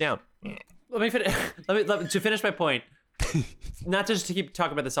dumbed it down. Let me to finish my point, not just to keep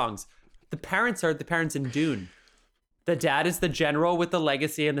talking about the songs. The parents are the parents in Dune. The dad is the general with the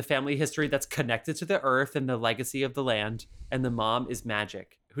legacy and the family history that's connected to the earth and the legacy of the land. And the mom is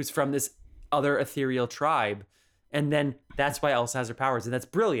Magic, who's from this other ethereal tribe. And then that's why Elsa has her powers. And that's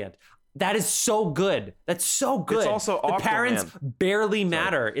brilliant. That is so good. That's so good. It's also the Aquaman. parents barely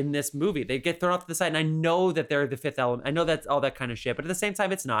matter in this movie. They get thrown off to the side, and I know that they're the fifth element. I know that's all that kind of shit, but at the same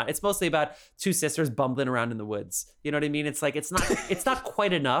time, it's not. It's mostly about two sisters bumbling around in the woods. You know what I mean? It's like it's not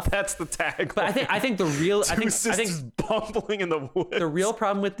quite enough. That's the tag. But I think the real I think bumbling in the woods. the real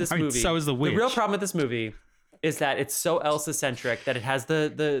problem with this movie. So is the witch. The real problem with this movie is that it's so Elsa centric that it has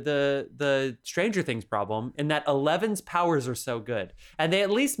the Stranger Things problem, in that Eleven's powers are so good, and they at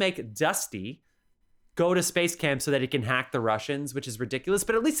least make Dusty go to space camp so that he can hack the Russians, which is ridiculous,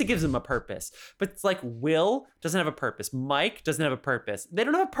 but at least it gives him a purpose. But it's like Will doesn't have a purpose. Mike doesn't have a purpose. They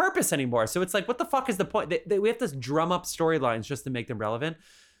don't have a purpose anymore. So it's like, what the fuck is the point? We have to drum up storylines just to make them relevant.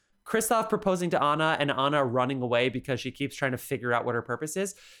 Kristoff proposing to Anna and Anna running away because she keeps trying to figure out what her purpose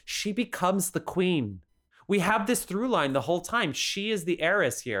is. She becomes the queen. We have this through line the whole time. She is the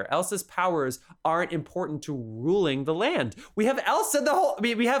heiress here. Elsa's powers aren't important to ruling the land. We have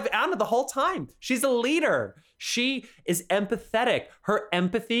we have Anna the whole time. She's a leader. She is empathetic. Her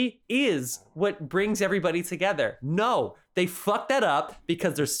empathy is what brings everybody together. No, they fucked that up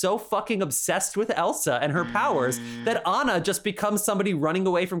because they're so fucking obsessed with Elsa and her powers that Anna just becomes somebody running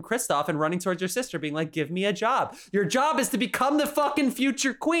away from Kristoff and running towards her sister, being like, give me a job. Your job is to become the fucking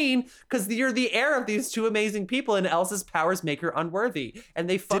future queen because you're the heir of these two amazing people, and Elsa's powers make her unworthy. And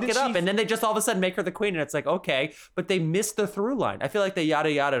they fuck it up. And then they just all of a sudden make her the queen, and it's like, okay, but they missed the through line. I feel like they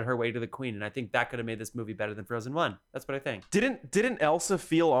yada yada her way to the queen, and I think that could have made this movie better than Frozen 1. That's what I think. Didn't Elsa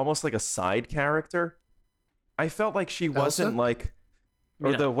feel almost like a side character? I felt like she wasn't like,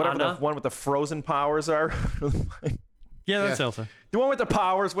 or the whatever Anna? the one with the frozen powers are. Yeah, that's Elsa. The one with the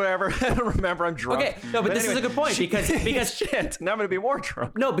powers, whatever. I don't remember. I'm drunk. Okay, no, but this is a good point because shit. Now I'm gonna be more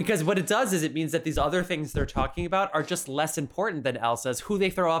drunk. No, because what it does is it means that these other things they're talking about are just less important than Elsa's, who they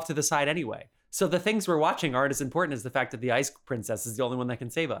throw off to the side anyway. So the things we're watching aren't as important as the fact that the Ice Princess is the only one that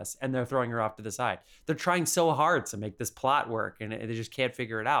can save us, and they're throwing her off to the side. They're trying so hard to make this plot work, and they just can't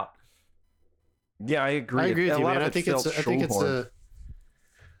figure it out. Yeah, I agree. I agree with you, man. I think it's shoehorned.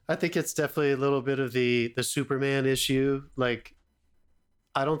 I think it's definitely a little bit of the Superman issue. Like,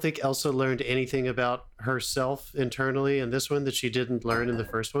 I don't think Elsa learned anything about herself internally in this one that she didn't learn in the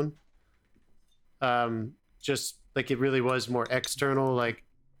first one. Just like it really was more external. Like,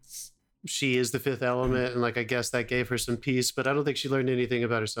 she is the fifth element, and like I guess that gave her some peace. But I don't think she learned anything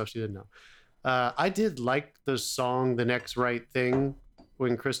about herself she didn't know. I did like the song "The Next Right Thing"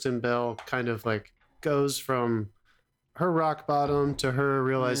 when Kristen Bell kind of like goes from her rock bottom to her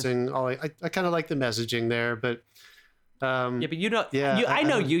realizing I kind of like the messaging there, but yeah, but you don't. Yeah, I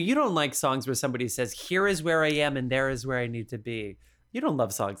know you. You don't like songs where somebody says, "Here is where I am, and there is where I need to be." You don't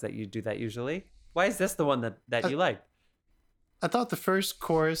love songs that you do that usually. Why is this the one that you like? I thought the first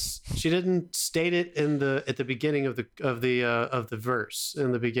chorus, she didn't state it at the beginning of the verse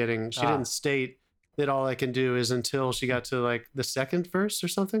in the beginning. She didn't state that all I can do is until she got to like the second verse or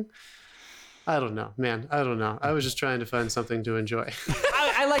something. I don't know, man. I don't know. I was just trying to find something to enjoy.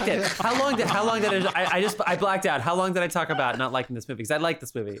 I liked it. How long did I blacked out. How long did I talk about not liking this movie? Because I like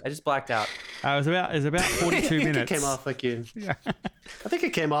this movie. I just blacked out. It was about 42 minutes. It came off like you. Yeah. I think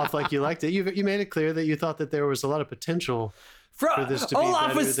it came off like you liked it. You made it clear that you thought that there was a lot of potential for this to be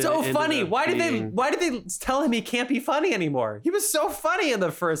Olaf was so funny. Why did being. they tell him he can't be funny anymore? He was so funny in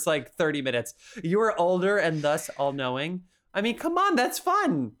the first like 30 minutes. You were older and thus all-knowing. I mean, come on, that's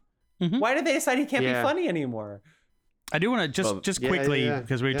fun. Mm-hmm. Why did they decide he can't be funny anymore? I do want to just quickly,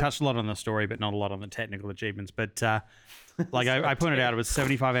 because we touched a lot on the story, but not a lot on the technical achievements. But like I pointed out, it was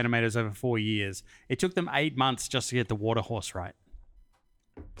 75 animators over 4 years. It took them 8 months just to get the water horse right.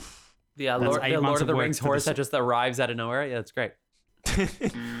 The Lord of the Rings horse that just arrives out of nowhere. Yeah, that's great.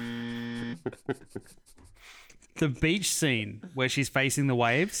 The beach scene where she's facing the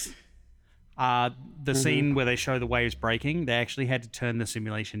waves, the scene where they show the waves breaking, they actually had to turn the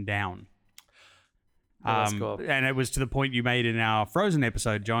simulation down. That's cool. And it was to the point you made in our Frozen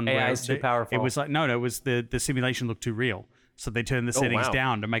episode, John. AI is too powerful. It was like, no, it was the simulation looked too real. So they turned the settings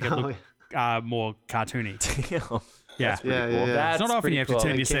down to make it look more cartoony. Yeah. That's it's not often you have to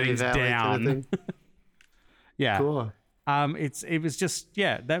turn your Candy settings Valley down. kind of thing. Yeah. Cool. It was just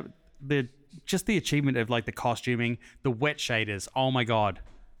the achievement of like the costuming, the wet shaders. Oh my god,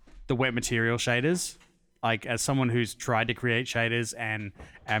 the wet material shaders. Like, as someone who's tried to create shaders and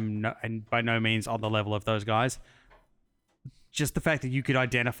by no means on the level of those guys, just the fact that you could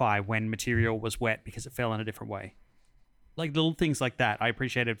identify when material was wet because it fell in a different way, like little things like that, I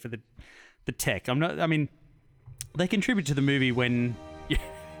appreciated for the tech. They contribute to the movie when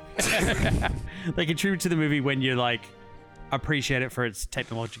you like appreciate it for its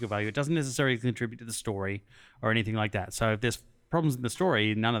technological value. It doesn't necessarily contribute to the story or anything like that. So if there's problems in the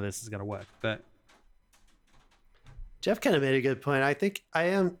story, none of this is going to work. But Jeff kind of made a good point. I think I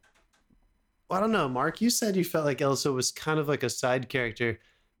am. Well, I don't know, Mark. You said you felt like Elsa was kind of like a side character,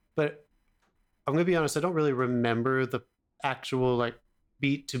 but I'm gonna be honest. I don't really remember the actual like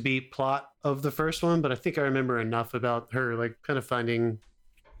beat to beat plot of the first one, but I think I remember enough about her, like kind of finding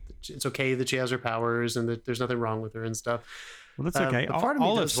it's okay that she has her powers and that there's nothing wrong with her and stuff. well, that's okay.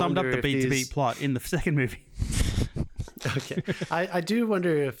 I'll have summed up the beat to beat plot in the second movie. Okay, I do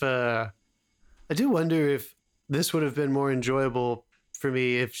wonder if this would have been more enjoyable for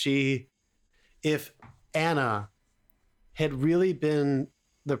me if Anna had really been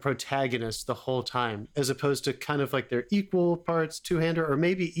the protagonist the whole time, as opposed to kind of like their equal parts two-hander, or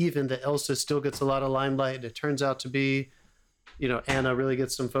maybe even that Elsa still gets a lot of limelight and it turns out to be, Anna really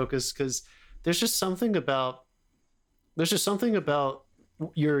gets some focus, because there's just something about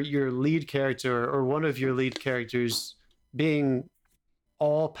your lead character or one of your lead characters being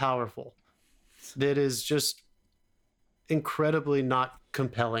all powerful that is just incredibly not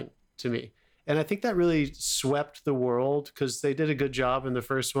compelling to me. And I think that really swept the world, because they did a good job in the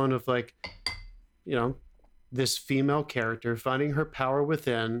first one of like, this female character finding her power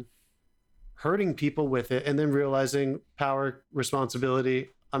within, hurting people with it, and then realizing power, responsibility.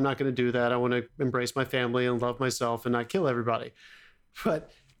 I'm not going to do that. I want to embrace my family and love myself and not kill everybody.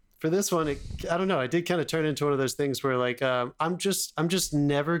 But for this one, I don't know. I did kind of turn into one of those things where like, I'm just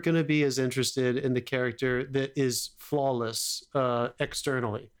never going to be as interested in the character that is flawless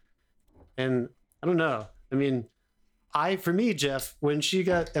externally. And I don't know. I mean, for me, Jeff, when she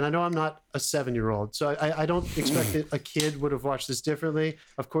got, and I know I'm not a 7-year-old, so I don't expect that a kid would have watched this differently.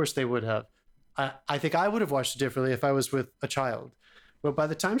 Of course they would have. I think I would have watched it differently if I was with a child. But by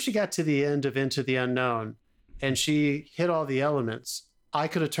the time she got to the end of Into the Unknown and she hit all the elements, I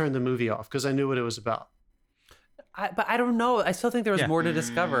could have turned the movie off because I knew what it was about. But I don't know. I still think there was more to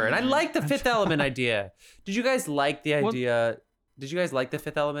discover. And I like the Fifth Element idea. Did you guys like the idea? Did you guys like the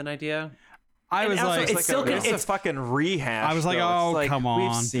Fifth Element idea? I was like, it's a fucking rehash. I was like, though. come on.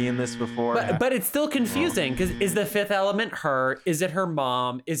 We've seen this before. But it's still confusing, because is the Fifth Element her? Is it her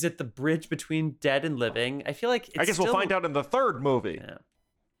mom? Is it the bridge between dead and living? I feel like I guess we'll find out in the third movie. Yeah.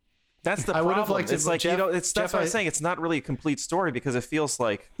 That's the I would problem. have liked it's it, like, Jeff, that's what I'm saying. It's not really a complete story, because it feels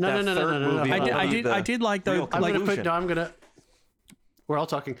like No. I did like the We're all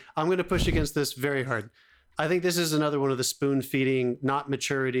talking. I'm going to push against this very hard. I think this is another one of the spoon feeding, not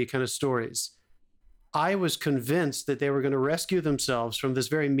maturity kind of stories. I was convinced that they were going to rescue themselves from this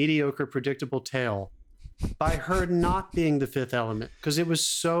very mediocre, predictable tale by her not being the Fifth Element, because it was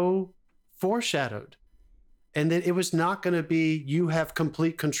so foreshadowed. And that it was not going to be, you have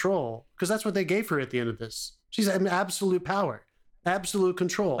complete control, because that's what they gave her at the end of this. She's an absolute power, absolute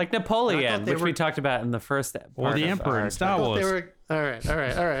control. Like Napoleon, which we talked about in the first part. Or the Emperor in Star Wars. All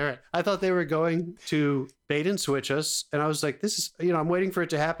right. I thought they were going to bait and switch us, and I was like, this is, I'm waiting for it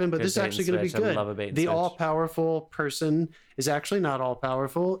to happen, but this is actually going to be good. I love a bait and the switch. all-powerful person is actually not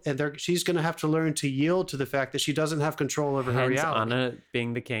all-powerful, and she's going to have to learn to yield to the fact that she doesn't have control over her reality. Anna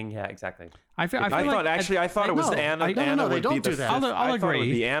being the king, yeah, exactly. I thought it was Anna. No, they don't do that. I'll agree. It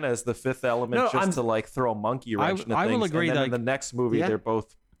would be Anna as the Fifth Element, to like throw a monkey wrench into I things. will agree and then that in the next movie, they're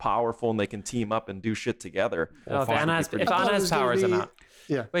both powerful and they can team up and do shit together. If Anna has powers or not.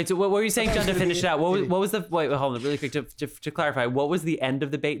 Yeah. Wait, so what were you saying, John, to finish it out? What was the... Wait, hold on, really quick, to clarify. What was the end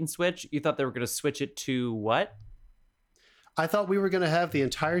of the bait and switch? You thought they were going to switch it to what? I thought we were going to have the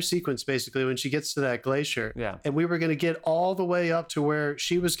entire sequence, basically, when she gets to that glacier. Yeah. And we were going to get all the way up to where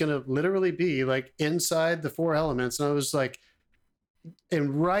she was going to literally be, like, inside the four elements. And I was like...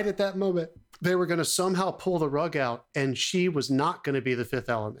 And right at that moment, they were going to somehow pull the rug out, and she was not going to be the Fifth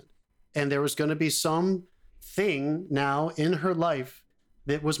Element. And there was going to be some thing now in her life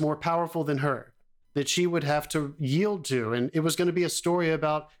that was more powerful than her, that she would have to yield to. And it was going to be a story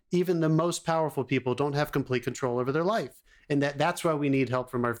about even the most powerful people don't have complete control over their life. And that's why we need help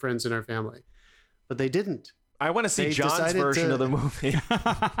from our friends and our family. But they didn't. I want to see John's version of the movie.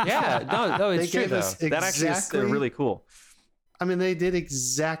 Yeah, no, it's true, though. That actually is really cool. I mean, they did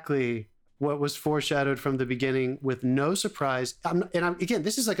exactly what was foreshadowed from the beginning with no surprise. Again,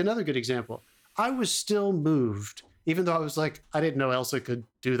 this is like another good example. I was still moved, even though I was like, I didn't know Elsa could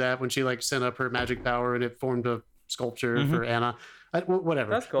do that when she like sent up her magic power and it formed a sculpture for Anna.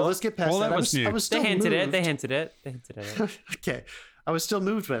 Whatever. That's cool. But let's get past that. That was new. I was still They hinted moved. it. Okay. I was still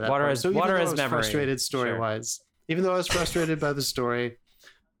moved by that. Water part. is- So even water though is I was memory. frustrated story-wise, even though I was frustrated by the story,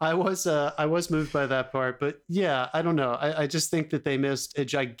 I was moved by that part. But yeah, I don't know. I just think that they missed a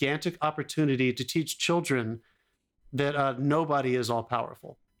gigantic opportunity to teach children that nobody is all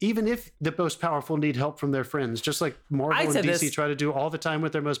powerful. even if the most powerful need help from their friends, just like Marvel and DC try to do all the time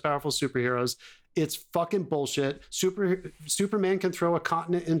with their most powerful superheroes, it's fucking bullshit. Superman can throw a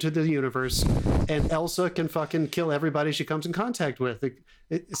continent into the universe, and Elsa can fucking kill everybody she comes in contact with.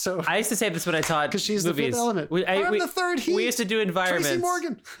 So I used to say this when I taught because she's movies. the fifth element. I'm the third heat. We used to do environments. Tracy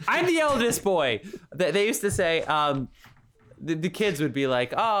Morgan. I'm the eldest boy. They used to say, the kids would be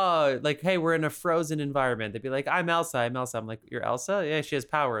like, oh, like, hey, we're in a frozen environment. They'd be like, I'm Elsa. I'm like, you're Elsa? Yeah, she has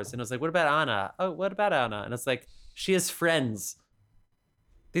powers. And I was like, what about Anna? Oh, what about Anna? And it's like, she has friends.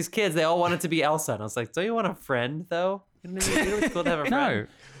 These kids, they all wanted to be Elsa. And I was like, don't you want a friend, though? You know, it's cool to have a friend. No.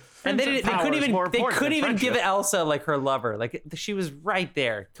 And they couldn't even give Elsa like her lover. Like, she was right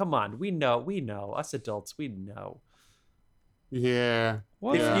there. Come on, we know. Us adults, we know. Yeah.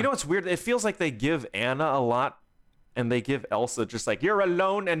 You know what's weird? It feels like they give Anna a lot, and they give Elsa just like, you're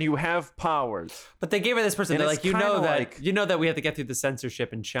alone and you have powers. But they gave her this person. And They're it's like, you know kinda that we have to get through the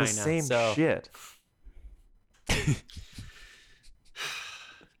censorship in China. The same so. shit.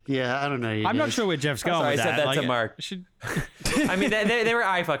 Yeah, I don't know. I'm not sure where Jeff's going Sorry, with I said that. that to Mark. I mean, they were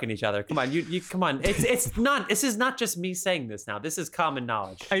eye fucking each other. Come on, you come on. It's not. This is not just me saying this now. This is common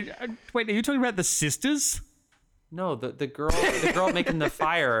knowledge. Wait, are you talking about the sisters? No, the girl making the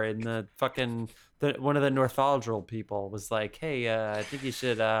fire in the fucking one of the Northoldral people was like, hey, I think you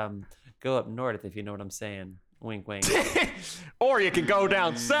should go up north if you know what I'm saying. Wink, wink. Or you can go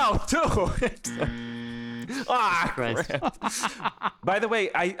down south too. Christ. By the way,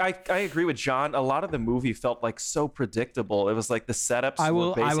 I agree with John. A lot of the movie felt like so predictable. It was like the setups. I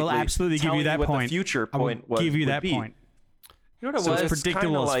will absolutely give you that what point. The future I will point was, give you that be. point. You know what it So was? it's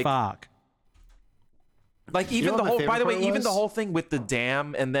predictable as fuck. Like even know the what my whole. By favorite the way, part even was? the whole thing with the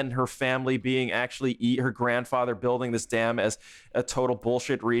dam, and then her family being actually her grandfather building this dam as a total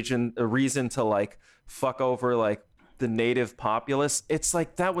bullshit a reason to like fuck over like the native populace. It's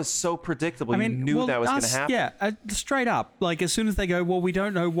like that was so predictable. You knew that was going to happen. Yeah, straight up. Like as soon as they go, well, we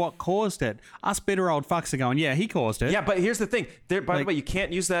don't know what caused it. Us bitter old fucks are going, yeah, he caused it. Yeah, but here's the thing. By the way, you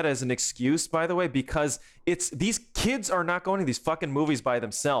can't use that as an excuse, by the way, because these kids are not going to these fucking movies by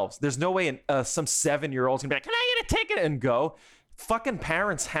themselves. There's no way some 7-year-old's gonna be like, can I get a ticket and go? Fucking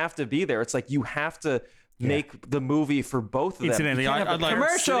parents have to be there. It's like you have to make the movie for both of them. Incidentally, I'd like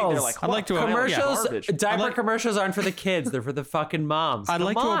commercials. I'd like to Commercials. Diaper commercials aren't for the kids. They're for the fucking moms. I'd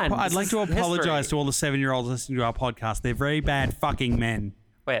like to apologize history. to all the 7-year-olds listening to our podcast. They're very bad fucking men.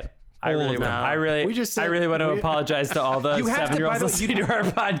 Wait. I really want to apologize to all the 7-year-olds listening to our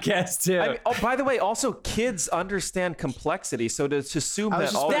podcast too. I mean, by the way, also kids understand complexity, so to assume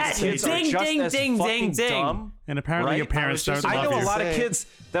that all these kids are just as fucking dumb. And apparently your parents don't love you. I know a lot of kids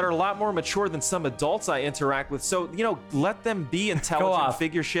that are a lot more mature than some adults I interact with, so let them be intelligent and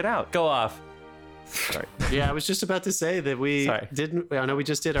figure shit out. Go off. Sorry. Yeah, I was just about to say that I know we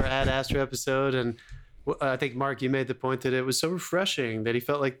just did our Ad Astra episode, and I think, Mark, you made the point that it was so refreshing that he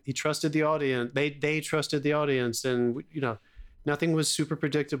felt like he trusted the audience. They trusted the audience, and nothing was super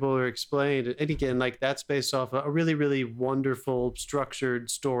predictable or explained. And again, like that's based off a really, really wonderful, structured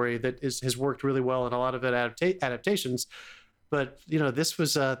story that has worked really well in a lot of adaptations. But this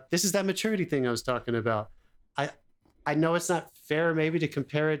is that maturity thing I was talking about. I know it's not fair maybe to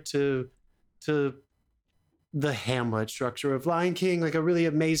compare it to the Hamlet structure of Lion King, like a really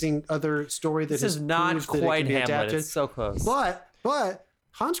amazing other story that this is not quite Hamlet. Adapted. It's so close. But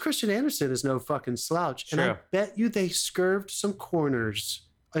Hans Christian Andersen is no fucking slouch. True. And I bet you they scurved some corners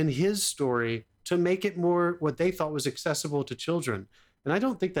in his story to make it more what they thought was accessible to children. And I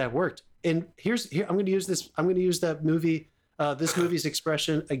don't think that worked. And here I'm going to use this. I'm going to use that movie, this movie's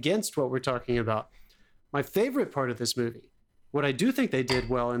expression against what we're talking about. My favorite part of this movie, what I do think they did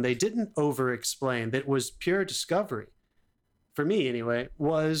well, and they didn't over-explain, that was pure discovery, for me anyway,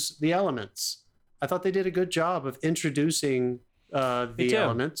 was the elements. I thought they did a good job of introducing the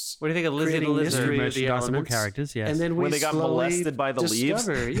elements. What do you think of Lizzie the Lizard? Merchandisable characters, yes. And then when they got molested by the leaves.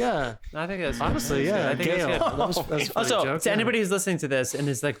 Yeah. I think that's honestly, yeah. I think Gail. that's good. That was Also, to anybody who's listening to this and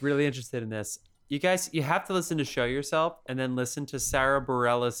is like really interested in this, you guys, you have to listen to Show Yourself and then listen to Sarah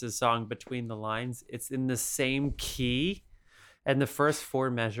Bareilles' song Between the Lines. It's in the same key. And the first 4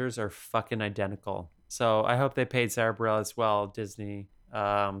 measures are fucking identical. So I hope they paid Sarah Bareilles well, Disney,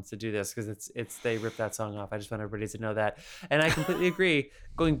 to do this, because they ripped that song off. I just want everybody to know that. And I completely agree.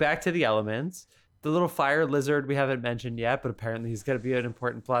 Going back to the elements, the little fire lizard we haven't mentioned yet, but apparently he's going to be an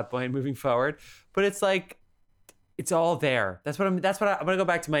important plot point moving forward. But it's like, it's all there. I'm going to go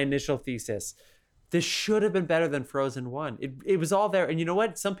back to my initial thesis. This should have been better than Frozen 1. It was all there. And you know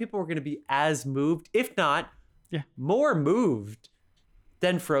what? Some people were going to be as moved, if not more moved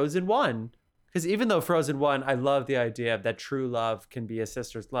than Frozen 1, Because even though Frozen 1, I love the idea that true love can be a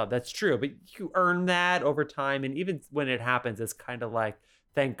sister's love. That's true, but you earn that over time. And even when it happens, it's kind of like,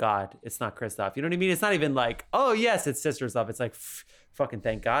 thank God it's not Kristoff. You know what I mean? It's not even like, oh, yes, it's sister's love. It's like, fucking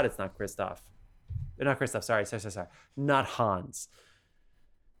thank God it's not Kristoff. Not Kristoff, sorry. Not Hans.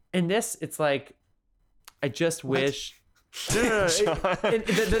 In this, it's like, I just wish... No. Sorry.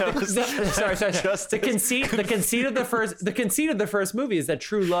 The conceit of the first movie is that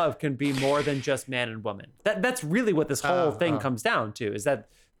true love can be more than just man and woman. That's really what this whole thing comes down to. Is that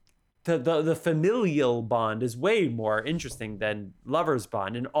the familial bond is way more interesting than lovers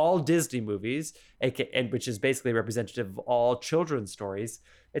bond in all Disney movies, which is basically representative of all children's stories.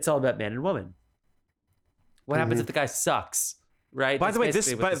 It's all about man and woman. What happens if the guy sucks? Right. By the way, that's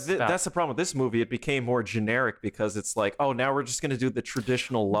the problem with this movie. It became more generic because it's like, oh, now we're just going to do the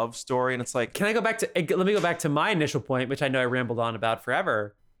traditional love story, and it's like, let me go back to my initial point, which I know I rambled on about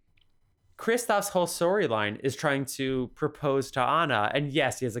forever. Kristoff's whole storyline is trying to propose to Anna, and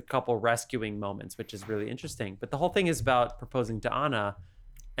yes, he has a couple rescuing moments, which is really interesting. But the whole thing is about proposing to Anna,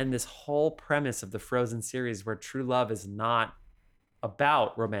 and this whole premise of the Frozen series, where true love is not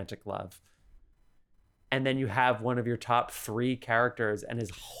about romantic love. And then you have one of your top 3 characters, and his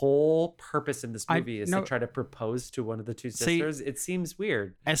whole purpose in this movie is to try to propose to one of the two sisters. It seems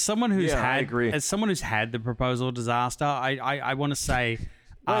weird. As someone who's had the proposal disaster, I want to say.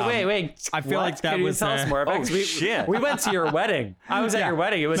 Wait! I feel like that was. Tell us more about shit! We went to your wedding. I was at your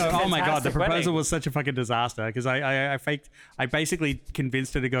wedding. It was oh my god! The proposal wedding. was such a fucking disaster because I basically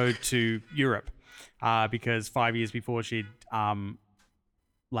convinced her to go to Europe, because 5 years before she'd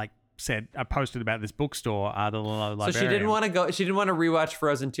said I posted about this bookstore, the librarian. So she didn't want to go. She didn't want to rewatch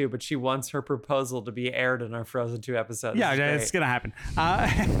Frozen 2, but she wants her proposal to be aired in our Frozen 2 episode. Yeah, it's gonna happen.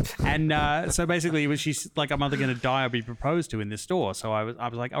 So basically, she's like, I'm either gonna die or be proposed to in this store. So I was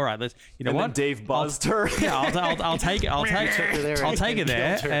like, all right, let's. You know and what? Then Dave buzzed her. Yeah, I'll take it. I'll take her there,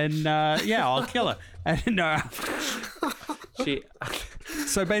 and I'll kill her. And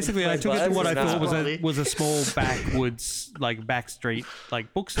So basically, I took it to what I thought was a small backwoods, backstreet,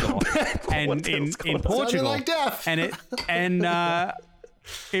 bookstore, and in Portugal, like death. and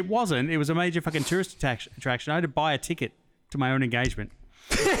it wasn't. It was a major fucking tourist attraction. I had to buy a ticket to my own engagement,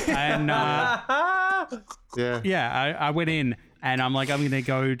 and I went in, and I'm like, I'm going to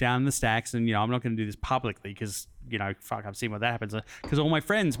go down the stacks, and I'm not going to do this publicly because. Fuck, I've seen what that happens. Because all my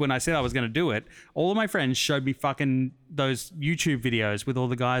friends, when I said I was going to do it, all of my friends showed me fucking those YouTube videos with all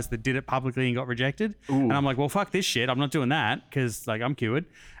the guys that did it publicly and got rejected. Ooh. And I'm like, well, fuck this shit. I'm not doing that because, I'm cured.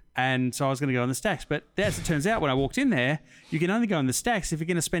 And so I was going to go in the stacks. But as it turns out, when I walked in there, you can only go in the stacks if you're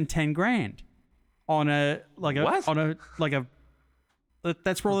going to spend 10 grand on that's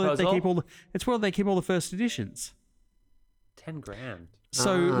where they keep all the first editions. 10 grand.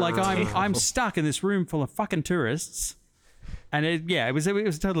 So I'm stuck in this room full of fucking tourists, and it was a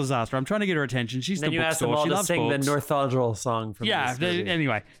total disaster. I'm trying to get her attention. She's and the then you asked them bookstore. all She to loves sing books. the Northodral song from this movie.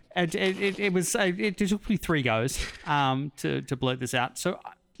 Anyway, it took me 3 goes to blurt this out. So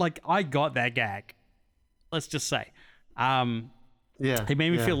I got that gag. Let's just say, it made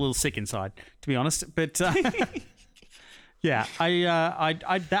me feel a little sick inside, to be honest. But I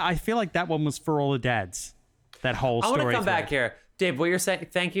feel like that one was for all the dads. That whole story. I want to come back here. Dave, what you're saying,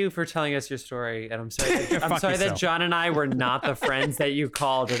 thank you for telling us your story. And I'm sorry that John and I were not the friends that you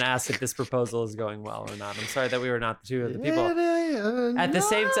called and asked if this proposal is going well or not. I'm sorry that we were not the two of the people. At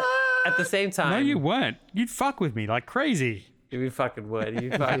the same time. No, you weren't. You'd fuck with me like crazy. We fucking would.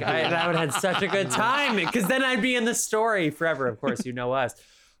 I would have had such a good time because then I'd be in the story forever. Of course, you know us.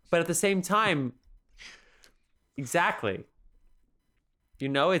 But at the same time, exactly.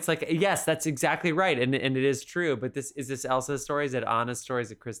 It's like, yes, that's exactly right. And it is true. But is this Elsa's story? Is it Anna's story?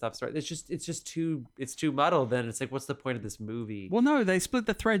 Is it Kristoff's story? It's just too muddled. Then it's like, what's the point of this movie? Well, no, they split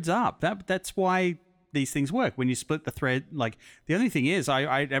the threads up. That's why these things work. When you split the thread, the only thing is,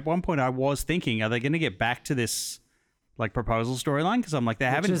 I at one point I was thinking, are they going to get back to this proposal storyline? Because I'm like, they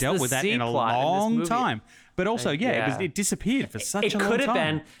haven't dealt with that in a long time. But also, it disappeared for such a long time. It could have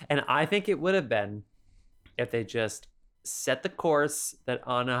been, and I think it would have been if they just set the course that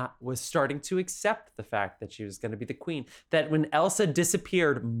Anna was starting to accept the fact that she was going to be the queen. That when Elsa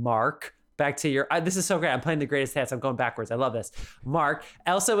disappeared, Mark, back to your... this is so great. I'm playing the greatest hits. I'm going backwards. I love this. Mark,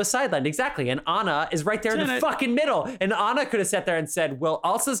 Elsa was sidelined. Exactly. And Anna is right there in the fucking middle. And Anna could have sat there and said, well,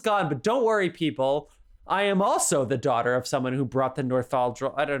 Elsa's gone, but don't worry, people. I am also the daughter of someone who brought the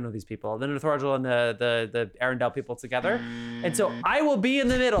Northodral... I don't know these people. The Northodral and the Arendelle people together. And so I will be in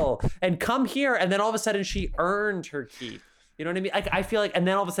the middle and come here. And then all of a sudden she earned her keep. You know what I mean? I feel like... And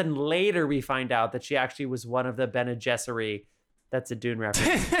then all of a sudden later we find out that she actually was one of the Bene Gesserit. That's a Dune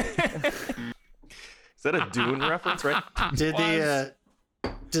reference. Is that a Dune reference, right?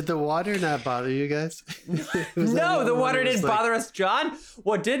 Did the water not bother you guys? No, the water didn't bother us, John.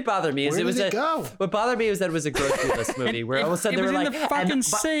 What did bother me is what bothered me was that it was a grocery-less movie where all of a sudden It they was were in like, the fucking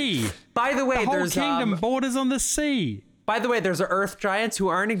sea. by the way, The whole there's kingdom borders on the sea. By the way, there's Earth giants who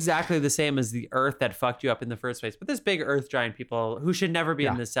aren't exactly the same as the Earth that fucked you up in the first place. But there's big Earth giant people who should never be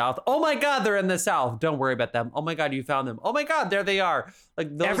in the South. Oh my God, they're in the South. Don't worry about them. Oh my God, you found them. Oh my God, there they are.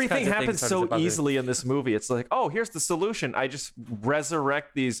 Like those Everything kinds of happens things so easily in this movie. It's like, oh, here's the solution. I just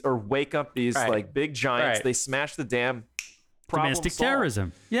resurrect these or wake up these like big giants. Right. They smash the dam. Domestic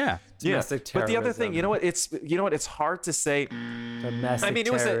terrorism. Yeah. Domestic But the other thing, terrorism. you know what? It's hard to say. Domestic I mean,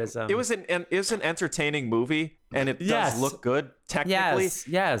 terrorism. it was an entertaining movie, and it does look good technically.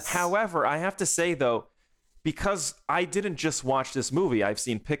 Yes. However, I have to say though, because I didn't just watch this movie, I've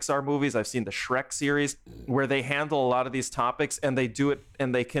seen Pixar movies, I've seen the Shrek series, where they handle a lot of these topics, and they do it,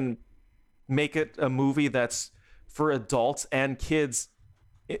 and they can make it a movie that's for adults and kids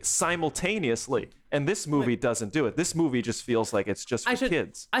simultaneously. And this movie doesn't do it. This movie just feels like it's just for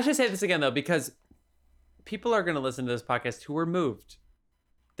kids. I should say this again, though, because people are going to listen to this podcast who were moved.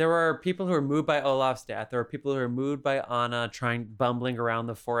 There are people who are moved by Olaf's death. There are people who are moved by Anna bumbling around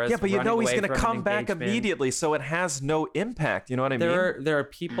the forest. Yeah, but you know he's going to come back engagement. immediately, so it has no impact. You know what I mean? There are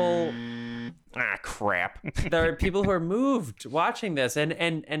people. Crap. There are people who are moved watching this,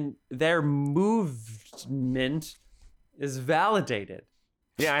 and their movement is validated.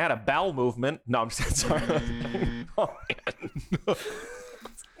 Yeah, I had a bowel movement. No, I'm just sorry. Oh,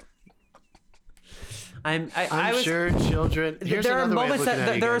 man. I'm sure children. Here's there are another way of moments looking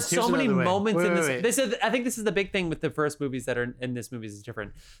at it there are again. so Here's many another way. moments in this. Wait. This is, I think this is the big thing with the first movies that are in this movie is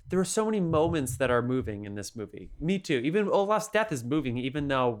different. There are so many moments that are moving in this movie. Me too. Even Olaf's death is moving, even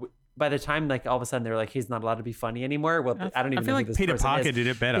though by the time like all of a sudden they're like he's not allowed to be funny anymore. Well, I don't even. I feel know like who this Peter person Parker is. did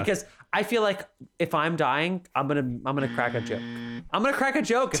it better. Because I feel like if I'm dying, I'm gonna crack a joke. I'm gonna crack a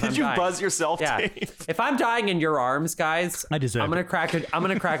joke. If I'm Did you dying. buzz yourself, Yeah. Dave? If I'm dying in your arms, guys, I deserve I'm gonna crack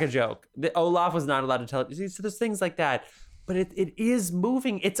a joke. Olaf was not allowed to tell it. So there's things like that. But it is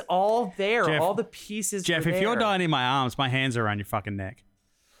moving. It's all there. Jeff- all the pieces. Jeff, are if you're there. dying in my arms, my hands are around your fucking neck.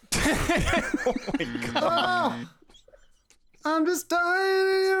 I'm just dying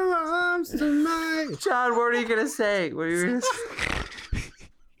in your arms tonight. John, what are you gonna say? What are you gonna say?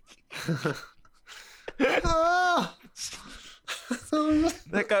 Oh.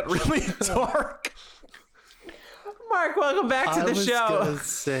 That got really dark. Mark, welcome back to the show.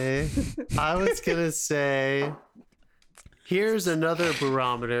 I was gonna say, here's another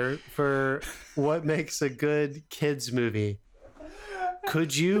barometer for what makes a good kids movie.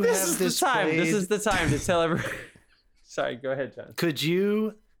 Could you This have is this the time. played? This is the time to tell everyone. Sorry, go ahead, John. Could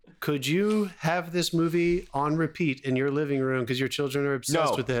you have this movie on repeat in your living room because your children are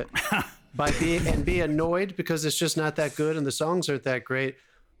obsessed No. with it? Be annoyed because it's just not that good and the songs aren't that great,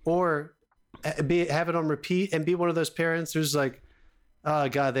 or have it on repeat and be one of those parents who's like, oh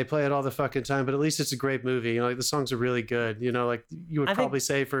God, they play it all the fucking time, but at least it's a great movie. You know, like the songs are really good. You know, like you would probably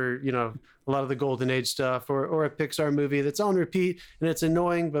say for, you know, a lot of the golden age stuff, or a Pixar movie that's on repeat and it's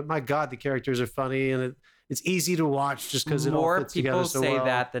annoying, but my God, the characters are funny and it's easy to watch just because it all More fits people together so say well.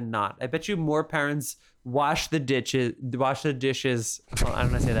 that than not. I bet you more parents wash the dishes. Oh, I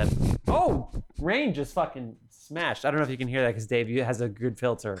don't know how to say that. Oh, rain just fucking smashed. I don't know if you can hear that because Dave has a good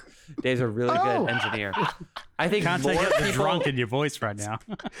filter. Dave's a really good engineer. I think Can't more take out the people, drunk in your voice right now.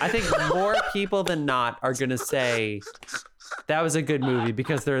 I think more people than not are gonna say that was a good movie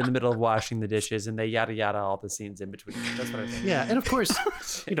because they're in the middle of washing the dishes and they yada yada all the scenes in between. That's what I think. Yeah, and of course,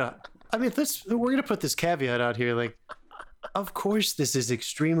 you know, I mean, we're gonna put this caveat out here, like, of course, this is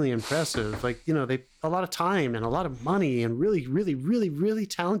extremely impressive. Like, you know, a lot of time and a lot of money and really, really, really, really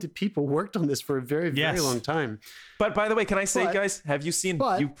talented people worked on this for a very, very Yes. long time. But by the way, can I say, But- guys, have you seen?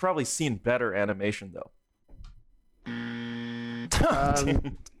 but- You've probably seen better animation though. I don't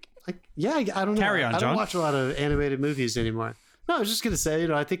know. Carry on, I John. don't watch a lot of animated movies anymore. No, I was just gonna say, you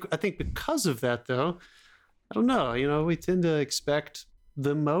know, I think because of that, though, I don't know. You know, we tend to expect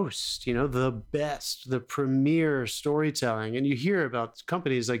the most, you know, the best, the premier storytelling, and you hear about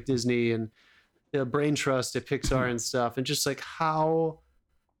companies like Disney and Brain Trust at Pixar and stuff, and just like how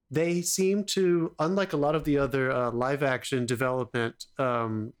they seem to, unlike a lot of the other live action development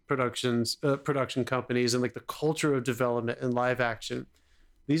production companies, and like the culture of development in live action,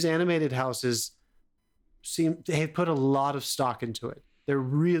 these animated houses they put a lot of stock into it. They're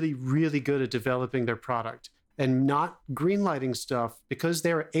really, really good at developing their product and not greenlighting stuff because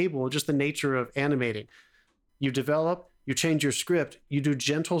they're able, just the nature of animating. You develop, you change your script, you do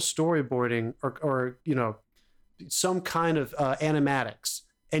gentle storyboarding or you know, some kind of animatics,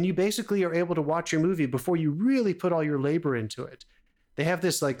 and you basically are able to watch your movie before you really put all your labor into it. They have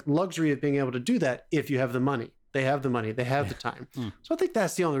this like luxury of being able to do that if you have the money. They have the money, they have the time. So I think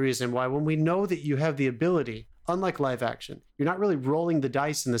that's the only reason why, when we know that you have the ability, unlike live action, you're not really rolling the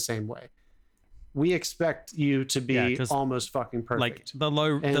dice in the same way. We expect you to be almost fucking perfect. Like the low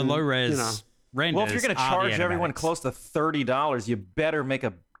res renders. Well, if you're going to charge everyone animatics. close to $30, you better make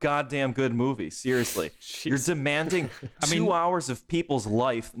a goddamn good movie. Seriously. You're demanding 2 hours of people's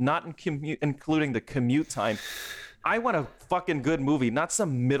life, not including the commute time. I want a fucking good movie, not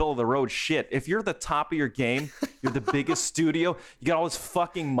some middle of the road shit. If you're the top of your game, you're the biggest studio, you got all this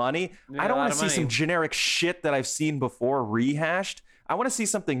fucking money. I don't want to see some generic shit that I've seen before rehashed. I want to see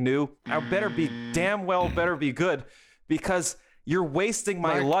something new. I better be good, because you're wasting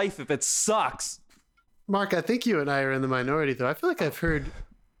my life if it sucks. Mark, I think you and I are in the minority, though. I feel like I've heard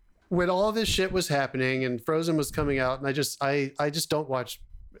when all this shit was happening and Frozen was coming out, and I just don't watch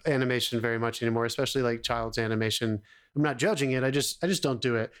animation very much anymore, especially like child's animation. I'm not judging it. I just don't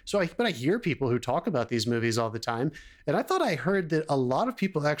do it. But I hear people who talk about these movies all the time, and I thought I heard that a lot of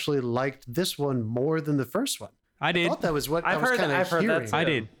people actually liked this one more than the first one. I did. I thought that was what I've I was heard kind that- of hearing. I've heard that too. I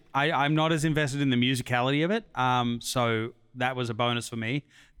did. I'm not as invested in the musicality of it, so that was a bonus for me.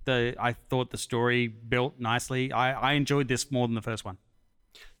 I thought the story built nicely. I enjoyed this more than the first one.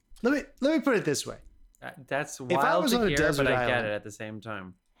 Let me put it this way. That's I wild was to on a hear, desert but I get island- it at the same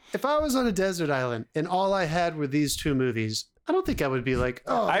time. If I was on a desert island and all I had were these two movies, I don't think I would be like,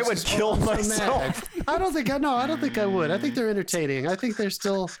 oh, I this would is kill so myself. mad. I don't think I would. I think they're entertaining. I think there's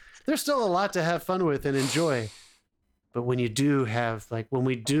still a lot to have fun with and enjoy. But when you do have, like, when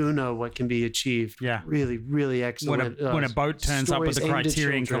we do know what can be achieved, really, really excellent. When a boat turns up with stories the aimed at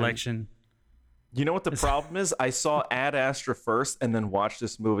Criterion children. Collection. You know what the problem is? I saw Ad Astra first and then watched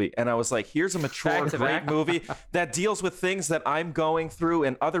this movie, and I was like, here's a mature, Back to great back. movie that deals with things that I'm going through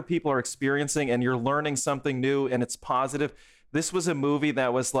and other people are experiencing, and you're learning something new and it's positive. This was a movie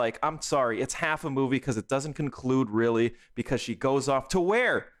that was like, I'm sorry, it's half a movie because it doesn't conclude really, because she goes off to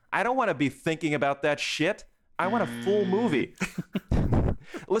where? I don't want to be thinking about that shit. I want a full movie.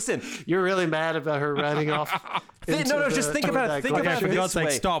 Listen, You're really mad about her riding off. just think about it. Think glacier. about For it God's this sake,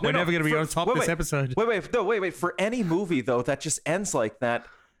 way. stop. We're never going to be on top of this episode. Wait. For any movie though that just ends like that,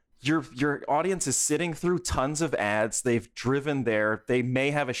 your audience is sitting through tons of ads. They've driven there. They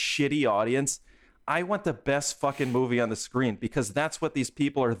may have a shitty audience. I want the best fucking movie on the screen, because that's what these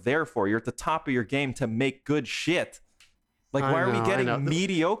people are there for. You're at the top of your game to make good shit. Like, why are we getting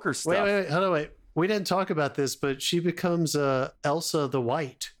mediocre stuff? Wait. Hold on, wait. We didn't talk about this, but she becomes Elsa the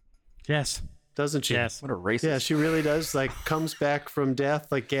White, Yes. doesn't she? Yes. What a racist. Yeah, she really does. Like, comes back from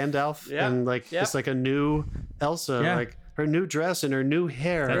death, like Gandalf, and like it's like a new Elsa, Yeah. like her new dress and her new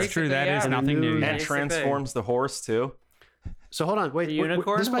hair. That's true. That Yeah. is And nothing new. new- And Basically. transforms the horse too. So hold on, wait. The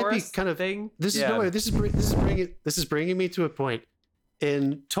unicorn this might be horse kind of thing? This is Yeah. no way. This is bringing me to a point.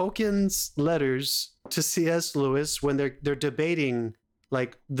 In Tolkien's letters to C.S. Lewis, when they're debating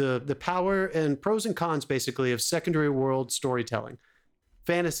like the power and pros and cons basically of secondary world storytelling,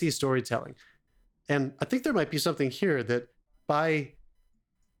 fantasy storytelling, and I think there might be something here that by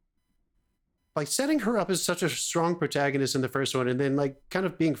setting her up as such a strong protagonist in the first one, and then like kind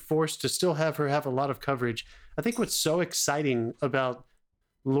of being forced to still have her have a lot of coverage. I think what's so exciting about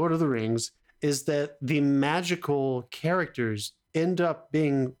Lord of the Rings is that the magical characters end up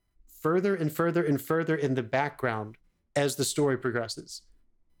being further and further and further in the background as the story progresses.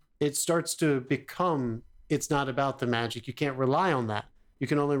 It starts to become, it's not about the magic. You can't rely on that. You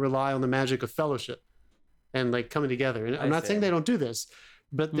can only rely on the magic of fellowship and like coming together. And I'm not saying they don't do this,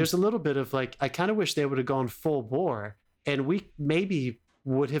 but there's a little bit of like, I kind of wish they would have gone full bore, and we maybe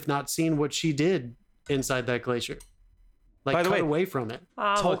would have not seen what she did inside that glacier. Like, By the cut way, away from it.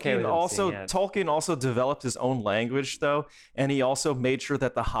 Tolkien also developed his own language though, and he also made sure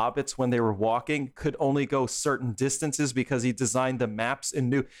that the hobbits, when they were walking, could only go certain distances because he designed the maps and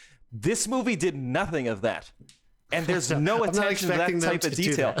knew. This movie did nothing of that, and there's no I'm not attention to expecting that them type of to do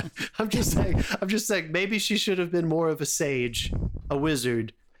detail. that. I'm just saying maybe she should have been more of a sage, a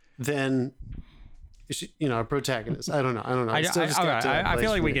wizard, than a protagonist. I don't know. I Still just got to that feel place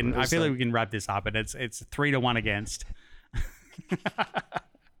like we where can. it I was feel like we can wrap this up, and it's 3-1 against.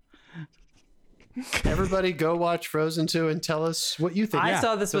 Everybody go watch Frozen 2 and tell us what you think. I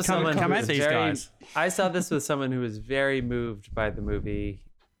saw this with someone come who at was these very. guys. I saw this with someone who was very moved by the movie,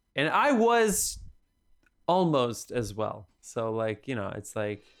 and I was almost as well. So like it's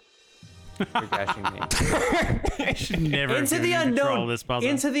like you're gashing me. I should never Into have the given you control unknown. of this puzzle.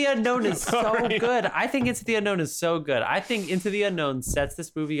 Into the unknown is so good. I think Into the Unknown is so good. I think Into the Unknown sets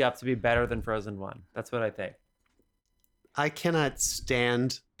this movie up to be better than Frozen 1. That's what I think. I cannot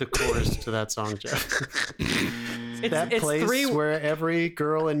stand the chorus to that song, Jeff. That it's place where every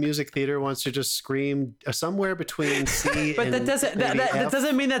girl in music theater wants to just scream somewhere between C But and that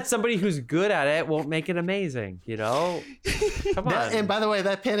doesn't mean that somebody who's good at it won't make it amazing, you know? Come on. And by the way,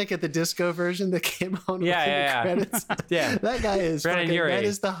 that Panic at the Disco version that came on with the credits. Yeah. That guy is Brandon fucking, Urie. that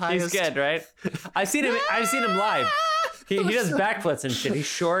is the highest. He's good, right? I've seen him live. He does backflips and shit. He's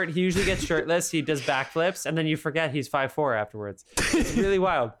short. He usually gets shirtless. He does backflips, and then you forget he's 5'4" afterwards. It's really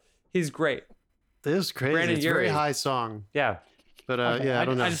wild. He's great. This is crazy. Brandon It's a very Urie. high song. Yeah. But I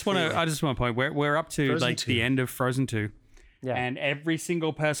don't know. I just want to point. We're up to Frozen like 2. the end of Frozen 2, Yeah. and every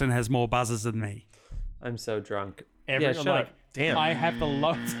single person has more buzzers than me. I'm so drunk. Every, shut like, up. Damn. I have the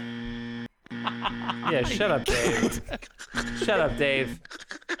lowest. Yeah, shut up, Dave. Shut up, Dave.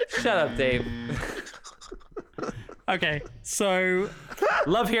 Shut up, Dave. Okay, so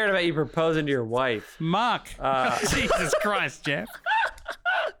Love hearing about you proposing to your wife. Mark. Jesus Christ, Jeff.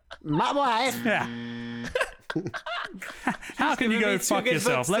 My wife. Yeah. How can you go fuck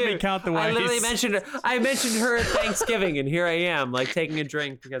yourself? Let me count the ways. I literally mentioned her at Thanksgiving, and here I am, like taking a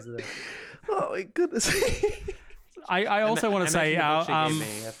drink because of this. Oh my goodness. I also want to say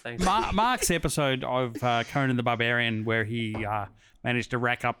Mark's episode of Conan the Barbarian, where he managed to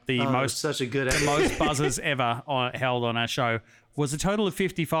rack up the Such a good most buzzers ever held on our show, was a total of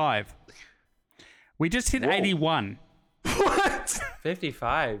 55. We just hit 81. What?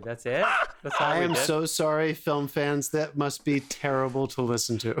 55. That's it. That's all I we am did? so sorry, film fans. That must be terrible to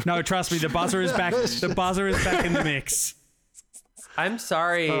listen to. No, trust me, the buzzer is back. The buzzer is back in the mix. I'm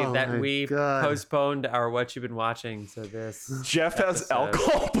sorry Oh that my we God. postponed our What You've Been Watching to this. Jeff has episode.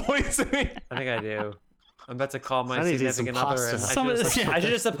 alcohol poisoning. I think I do. I'm about to call my I need to eat significant some other. And pasta. I should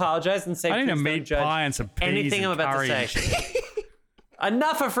just apologize and say, I need a please meat don't judge pie and some peas anything I'm and about curry to and say.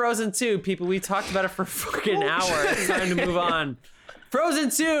 Enough of Frozen 2, people. We talked about it for a fucking hour. It's time to move on. Frozen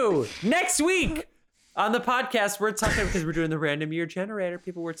 2 next week on the podcast. We're talking because we're doing the random year generator.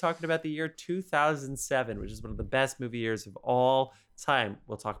 People, we're talking about the year 2007, which is one of the best movie years of all time.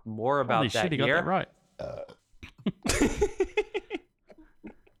 We'll talk more about Holy that shit, he got year. that right.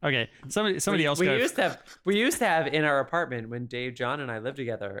 Okay, somebody else We go. used to have in our apartment when Dave, John, and I lived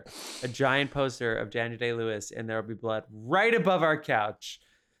together a giant poster of Daniel Day-Lewis and There Will Be Blood right above our couch.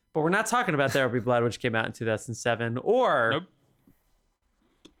 But we're not talking about There Will Be Blood, which came out in 2007, or Nope.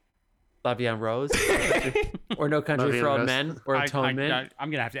 La Vie en Rose, or No Country La Vie for en Old Rose. Men, or Atonement, I'm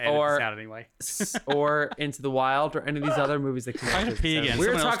gonna have to edit Or- this out anyway. or Into the Wild, or any of these other movies that came out. I'm in gonna pee 2007. again. We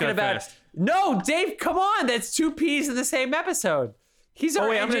were Someone else talking go about. first. No, Dave, come on! That's two peas in the same episode. He's our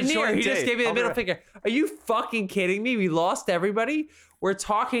wait, I'm gonna engineer. join He just Dave. gave me the I'll be middle right- finger. Are you fucking kidding me? We lost everybody. We're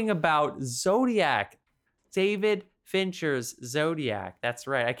talking about Zodiac, David Fincher's Zodiac. That's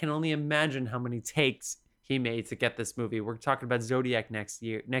right. I can only imagine how many takes he made to get this movie. We're talking about Zodiac next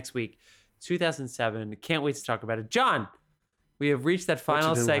week, 2007. Can't wait to talk about it. John, we have reached that final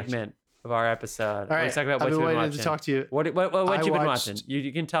you been segment of our episode. All right, We're talking about I've what been you've been waiting watching. to talk to you. What you I been watched- watching?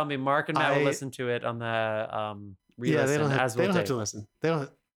 You can tell me. Mark and Matt will listen to it on the re-listen Yeah, they don't have, as they will don't have Dave. to listen. They don't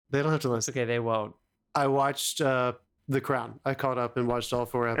have to It's listen. okay, they won't. I watched The Crown. I caught up and watched all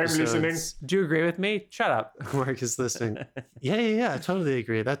 4 episodes. listening. Do you agree with me? Shut up. Mark is listening. Yeah. I totally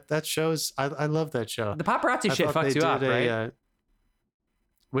agree. That show's. I love that show. The paparazzi I shit thought fucks they you up, did right?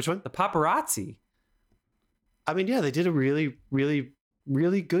 Which one? The paparazzi. I mean, yeah, they did a really, really,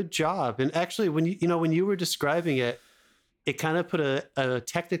 really good job. And actually, when you were describing it, it kind of put a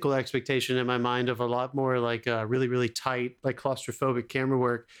technical expectation in my mind of a lot more like really, really tight, like claustrophobic camera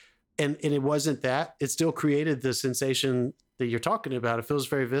work. And it wasn't that. It still created the sensation that you're talking about. It feels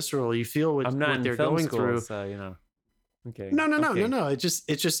very visceral. You feel what I'm not in they're film going school, through. so you know. Okay. No. Okay.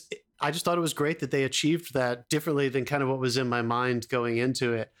 I just thought it was great that they achieved that differently than kind of what was in my mind going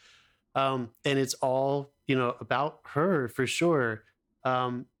into it. And it's all, about her for sure.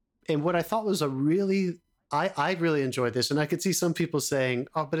 And what I thought was I really enjoyed this. And I could see some people saying,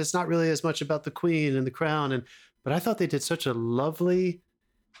 oh, but it's not really as much about the Queen and the crown. But I thought they did such a lovely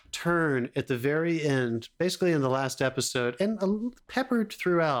turn at the very end, basically in the last episode and peppered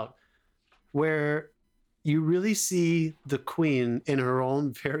throughout, where you really see the Queen in her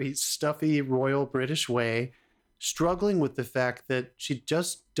own very stuffy royal British way, struggling with the fact that she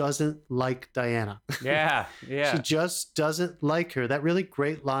just doesn't like Diana. Yeah. She just doesn't like her. That really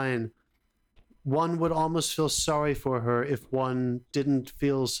great line. One would almost feel sorry for her if one didn't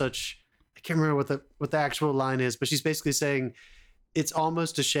feel such. I can't remember what the actual line is, but she's basically saying it's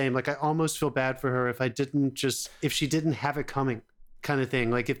almost a shame. Like I almost feel bad for her if she didn't have it coming, kind of thing.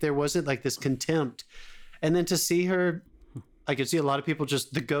 Like if there wasn't like this contempt. And then to see her, I could see a lot of people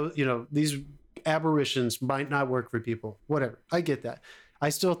just these aberrations might not work for people. Whatever. I get that. I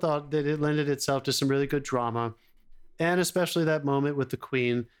still thought that it lended itself to some really good drama, and especially that moment with the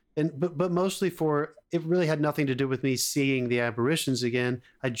queen. But mostly for it really had nothing to do with me seeing the aberrations again.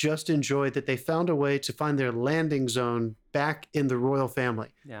 I just enjoyed that they found a way to find their landing zone back in the royal family.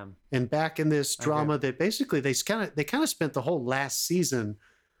 Yeah. And back in this drama that basically they kind of spent the whole last season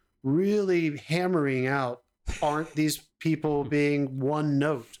really hammering out, aren't these people being one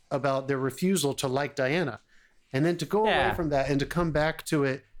note about their refusal to like Diana? And then to go away from that and to come back to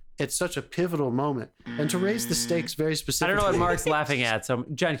it at such a pivotal moment and to raise the stakes very I specifically. don't know what Mark's laughing at, so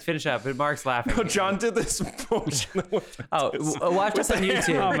John, finish up. But Mark's laughing. No, John did this motion. Watch us on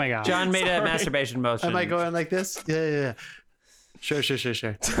YouTube. Oh my God. John made a masturbation motion. Am I going like this? Yeah. Sure.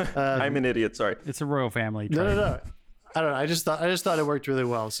 I'm an idiot. Sorry. It's a royal family. No. trait. I don't know. I just thought it worked really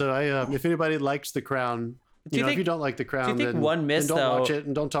well. So if anybody likes The Crown, if you don't like The Crown, think then, one miss, then don't watch though- it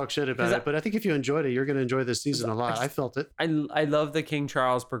and don't talk shit about it. But I think if you enjoyed it, you're going to enjoy this season a lot. I felt it. I love the King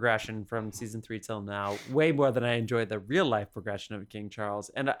Charles progression from season 3 till now way more than I enjoyed the real life progression of King Charles.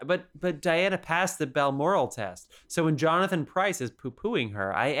 And but Diana passed the Balmoral test. So when Jonathan Pryce is poo-pooing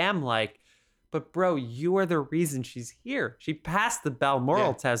her, I am like, but bro, you are the reason she's here. She passed the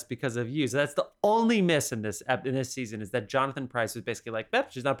Balmoral test because of you. So that's the only miss in this season is that Jonathan Pryce was basically like,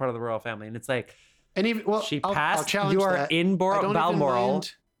 she's not part of the royal family. And it's like, And even she I'll passed. challenge You are that. in I don't even Balmoral,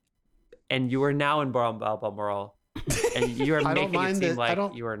 mind- and you are now in Balmoral, and you are I don't making it mind seem that- I like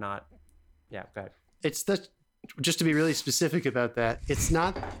don't- you are not. Yeah, go ahead. It's just to be really specific about that. It's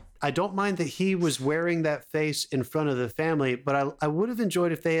not. I don't mind that he was wearing that face in front of the family, but I would have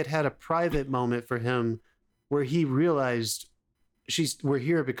enjoyed if they had had a private moment for him where he realized we're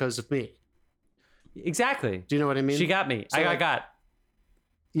here because of me. Exactly. Do you know what I mean? She got me. So, I got.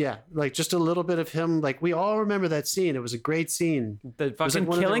 Yeah, like just a little bit of him. Like we all remember that scene. It was a great scene. The was like fucking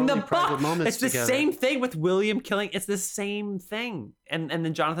one of their killing the only private buck. moments It's the together. same thing with William killing. It's the same thing. And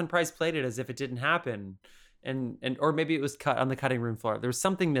then Jonathan Pryce played it as if it didn't happen. And or maybe it was cut on the cutting room floor. There was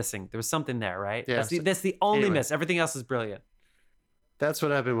something missing. There was something there, right? Yeah. That's the only Anyway. miss. Everything else is brilliant. That's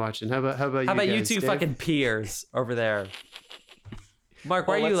what I've been watching. How about you? How about you guys, two Dave? fucking peers over there? Mark,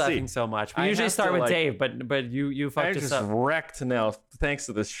 why Well, are you let's see. laughing so much? We I usually have start to, with like- Dave, but you I'm fucked us just up. wrecked now thanks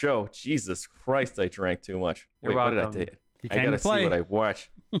to this show. Jesus Christ, I drank too much. You're Wait, what did I welcome. do? You I came gotta to play. see what I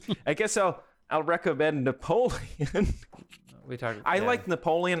watch. I guess I'll recommend Napoleon. We talked. I yeah. liked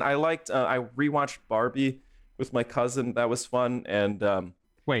Napoleon. I rewatched Barbie with my cousin. That was fun. And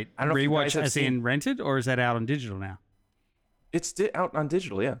Wait, I don't know if you guys rewatch have as seen- in rented, or is that out on digital now? it's out on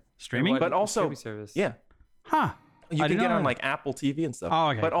digital, yeah. Streaming? But also, Streaming service. yeah, Huh. you I can didn't get know on that. like Apple TV and stuff. Oh,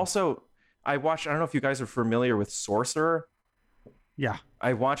 okay, But cool. also, I don't know if you guys are familiar with Sorcerer. Yeah.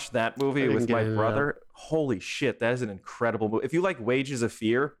 I watched that movie didn't with get my into brother. Holy shit, that is an incredible movie. If you like Wages of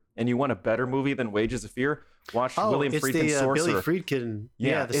Fear and you want a better movie than Wages of Fear, watch Oh, William it's Friedkin's the Sorcerer. Billy Friedkin.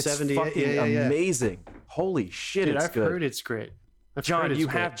 Yeah, the it's 78. fucking Yeah. amazing. Holy shit, Dude, it's I've good. heard it's great. I've John, heard it's you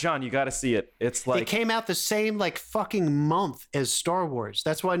great. got to see it. It's It like came out the same like fucking month as Star Wars.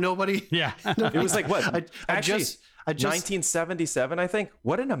 That's why nobody. Yeah. it was like what? I Actually, just 1977, I think.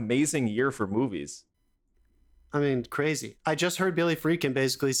 What an amazing year for movies. I mean, crazy. I just heard Billy Friedkin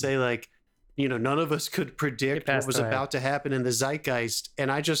basically say like, none of us could predict what passed was away. about to happen in the zeitgeist,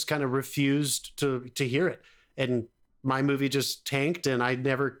 and I just kind of refused to hear it. And my movie just tanked, and I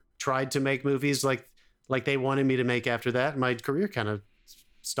never tried to make movies like they wanted me to make after that. My career kind of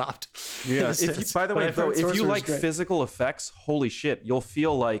stopped. in a By sense. the But way, I've though, heard if you Sorcerer's like great. physical effects, holy shit, you'll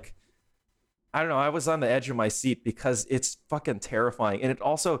feel like I don't know. I was on the edge of my seat because it's fucking terrifying, and it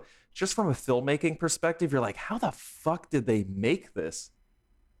also just from a filmmaking perspective, you're like, how the fuck did they make this?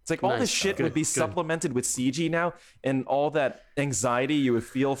 It's like all this Nice. shit Good, would be good. supplemented with CG now, and all that anxiety you would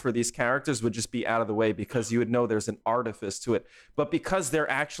feel for these characters would just be out of the way because you would know there's an artifice to it. But because they're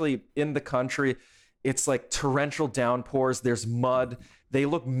actually in the country, it's like torrential downpours, there's mud, they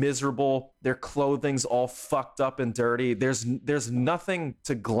look miserable, their clothing's all fucked up and dirty. There's nothing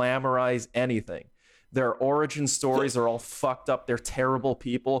to glamorize anything. Their origin stories are all fucked up. They're terrible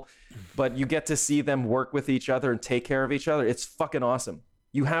people, but you get to see them work with each other and take care of each other. It's fucking awesome.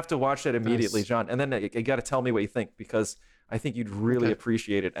 You have to watch that immediately, Nice. John. And then you got to tell me what you think because I think you'd really Okay.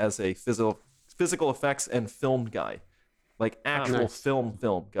 appreciate it as a physical effects and film guy, like actual nice. film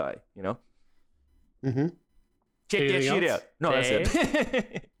guy. Mm-hmm. Check that Anything shit else? out. No, that's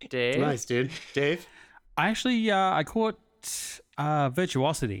it. Dave. Nice, dude. Dave? I actually I caught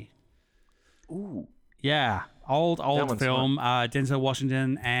Virtuosity. Ooh. Yeah, old one's film. Denzel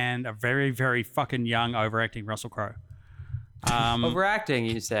Washington and a very, very fucking young, overacting Russell Crowe. Overacting,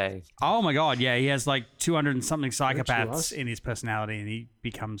 you say? Oh my god, yeah, he has like 200 and something psychopaths Virtuosity. in his personality, and he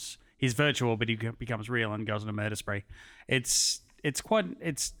he's virtual, but he becomes real and goes on a murder spree. It's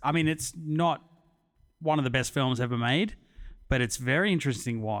not one of the best films ever made, but it's very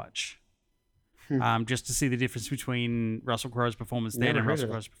interesting watch. Just to see the difference between Russell Crowe's performance then and Russell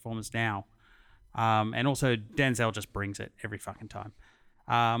Crowe's performance now. And also Denzel just brings it every fucking time.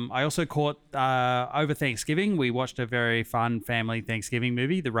 I also caught over Thanksgiving, we watched a very fun family Thanksgiving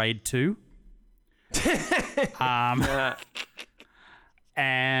movie, The Raid 2.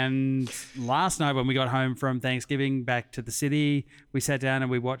 And last night when we got home from Thanksgiving back to the city, we sat down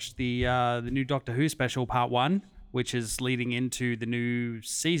and we watched the new Doctor Who special Part 1, which is leading into the new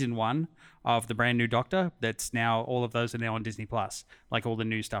season 1 of the brand new Doctor. That's now, all of those are now on Disney Plus. Like all the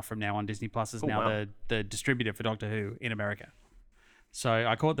new stuff from now on Disney Plus is the distributor for Doctor Who in America. So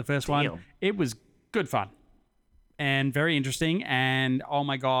I caught the first one. It was good fun and very interesting. And oh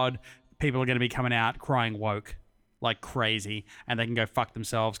my God, people are going to be coming out crying woke like crazy, and they can go fuck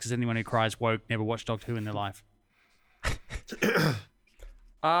themselves because anyone who cries woke never watched Doctor Who in their life.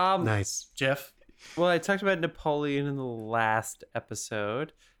 Nice. Jeff? Well, I talked about Napoleon in the last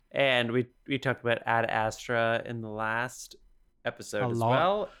episode, and we talked about Ad Astra in the last episode as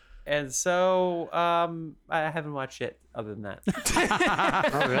well. And so I haven't watched it other than that.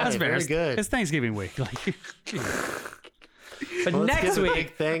 All right, That's very good. It's Thanksgiving week. But Well, next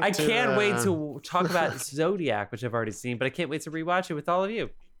week, I to, can't wait to talk about Zodiac, which I've already seen, but I can't wait to rewatch it with all of you.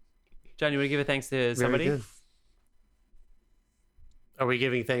 John, you want to give a thanks to somebody? Good. Are we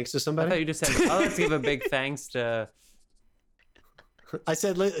giving thanks to I somebody? thought you just said, let's give a big thanks to... I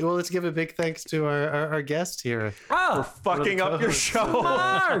said, well, let's give a big thanks to our guest here. Oh, Fucking up your show.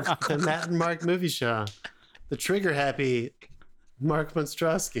 Mark! The Matt and Mark Movie Show. The trigger happy Mark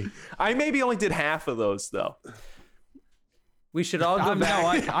Monstrowski. I maybe only did half of those, though. We should all go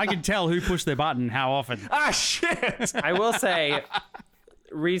back. I can tell who pushed their button how often. Ah, shit. I will say,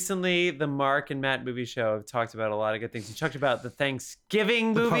 recently, the Mark and Matt Movie Show have talked about a lot of good things. We talked about the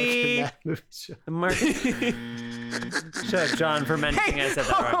Thanksgiving movie. Mark and Matt Movie Show. The Mark... Shut up, John, for mentioning I said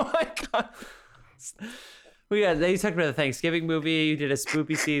that wrong. Oh, my God. You talked about the Thanksgiving movie. You did a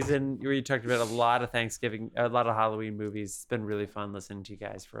spoopy season where you talked about a lot of Halloween movies. It's been really fun listening to you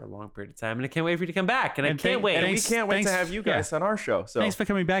guys for a long period of time, and I can't wait for you to come back. And I can't wait. And we can't wait to have you guys on our show. So Thanks for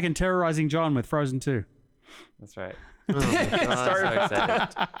coming back and terrorizing John with Frozen 2. That's right. Oh, my God. I'm so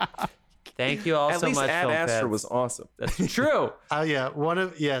excited. Thank you all at so least much. Ad Film Astra Feds. was awesome. That's true. Oh yeah,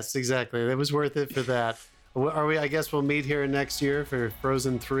 yes, exactly. It was worth it for that. Are we? I guess we'll meet here next year for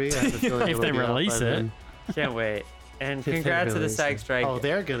Frozen 3. I have a feeling If it'll they be out release by it. then. Can't wait. And If they congrats to the release SAG it. strike. Oh,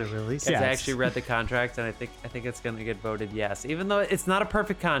 they're gonna release I it. actually read the contract, and I think it's going to get voted yes. Even though it's not a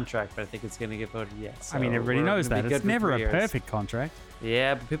perfect contract, but I think it's going to get voted yes. I mean, So everybody we're knows gonna that. be It's good for never 3 a years. perfect contract.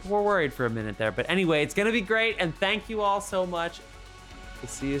 Yeah, but people were worried for a minute there. But anyway, it's going to be great, and thank you all so much. We'll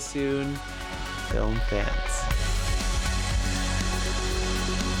see you soon, film fans.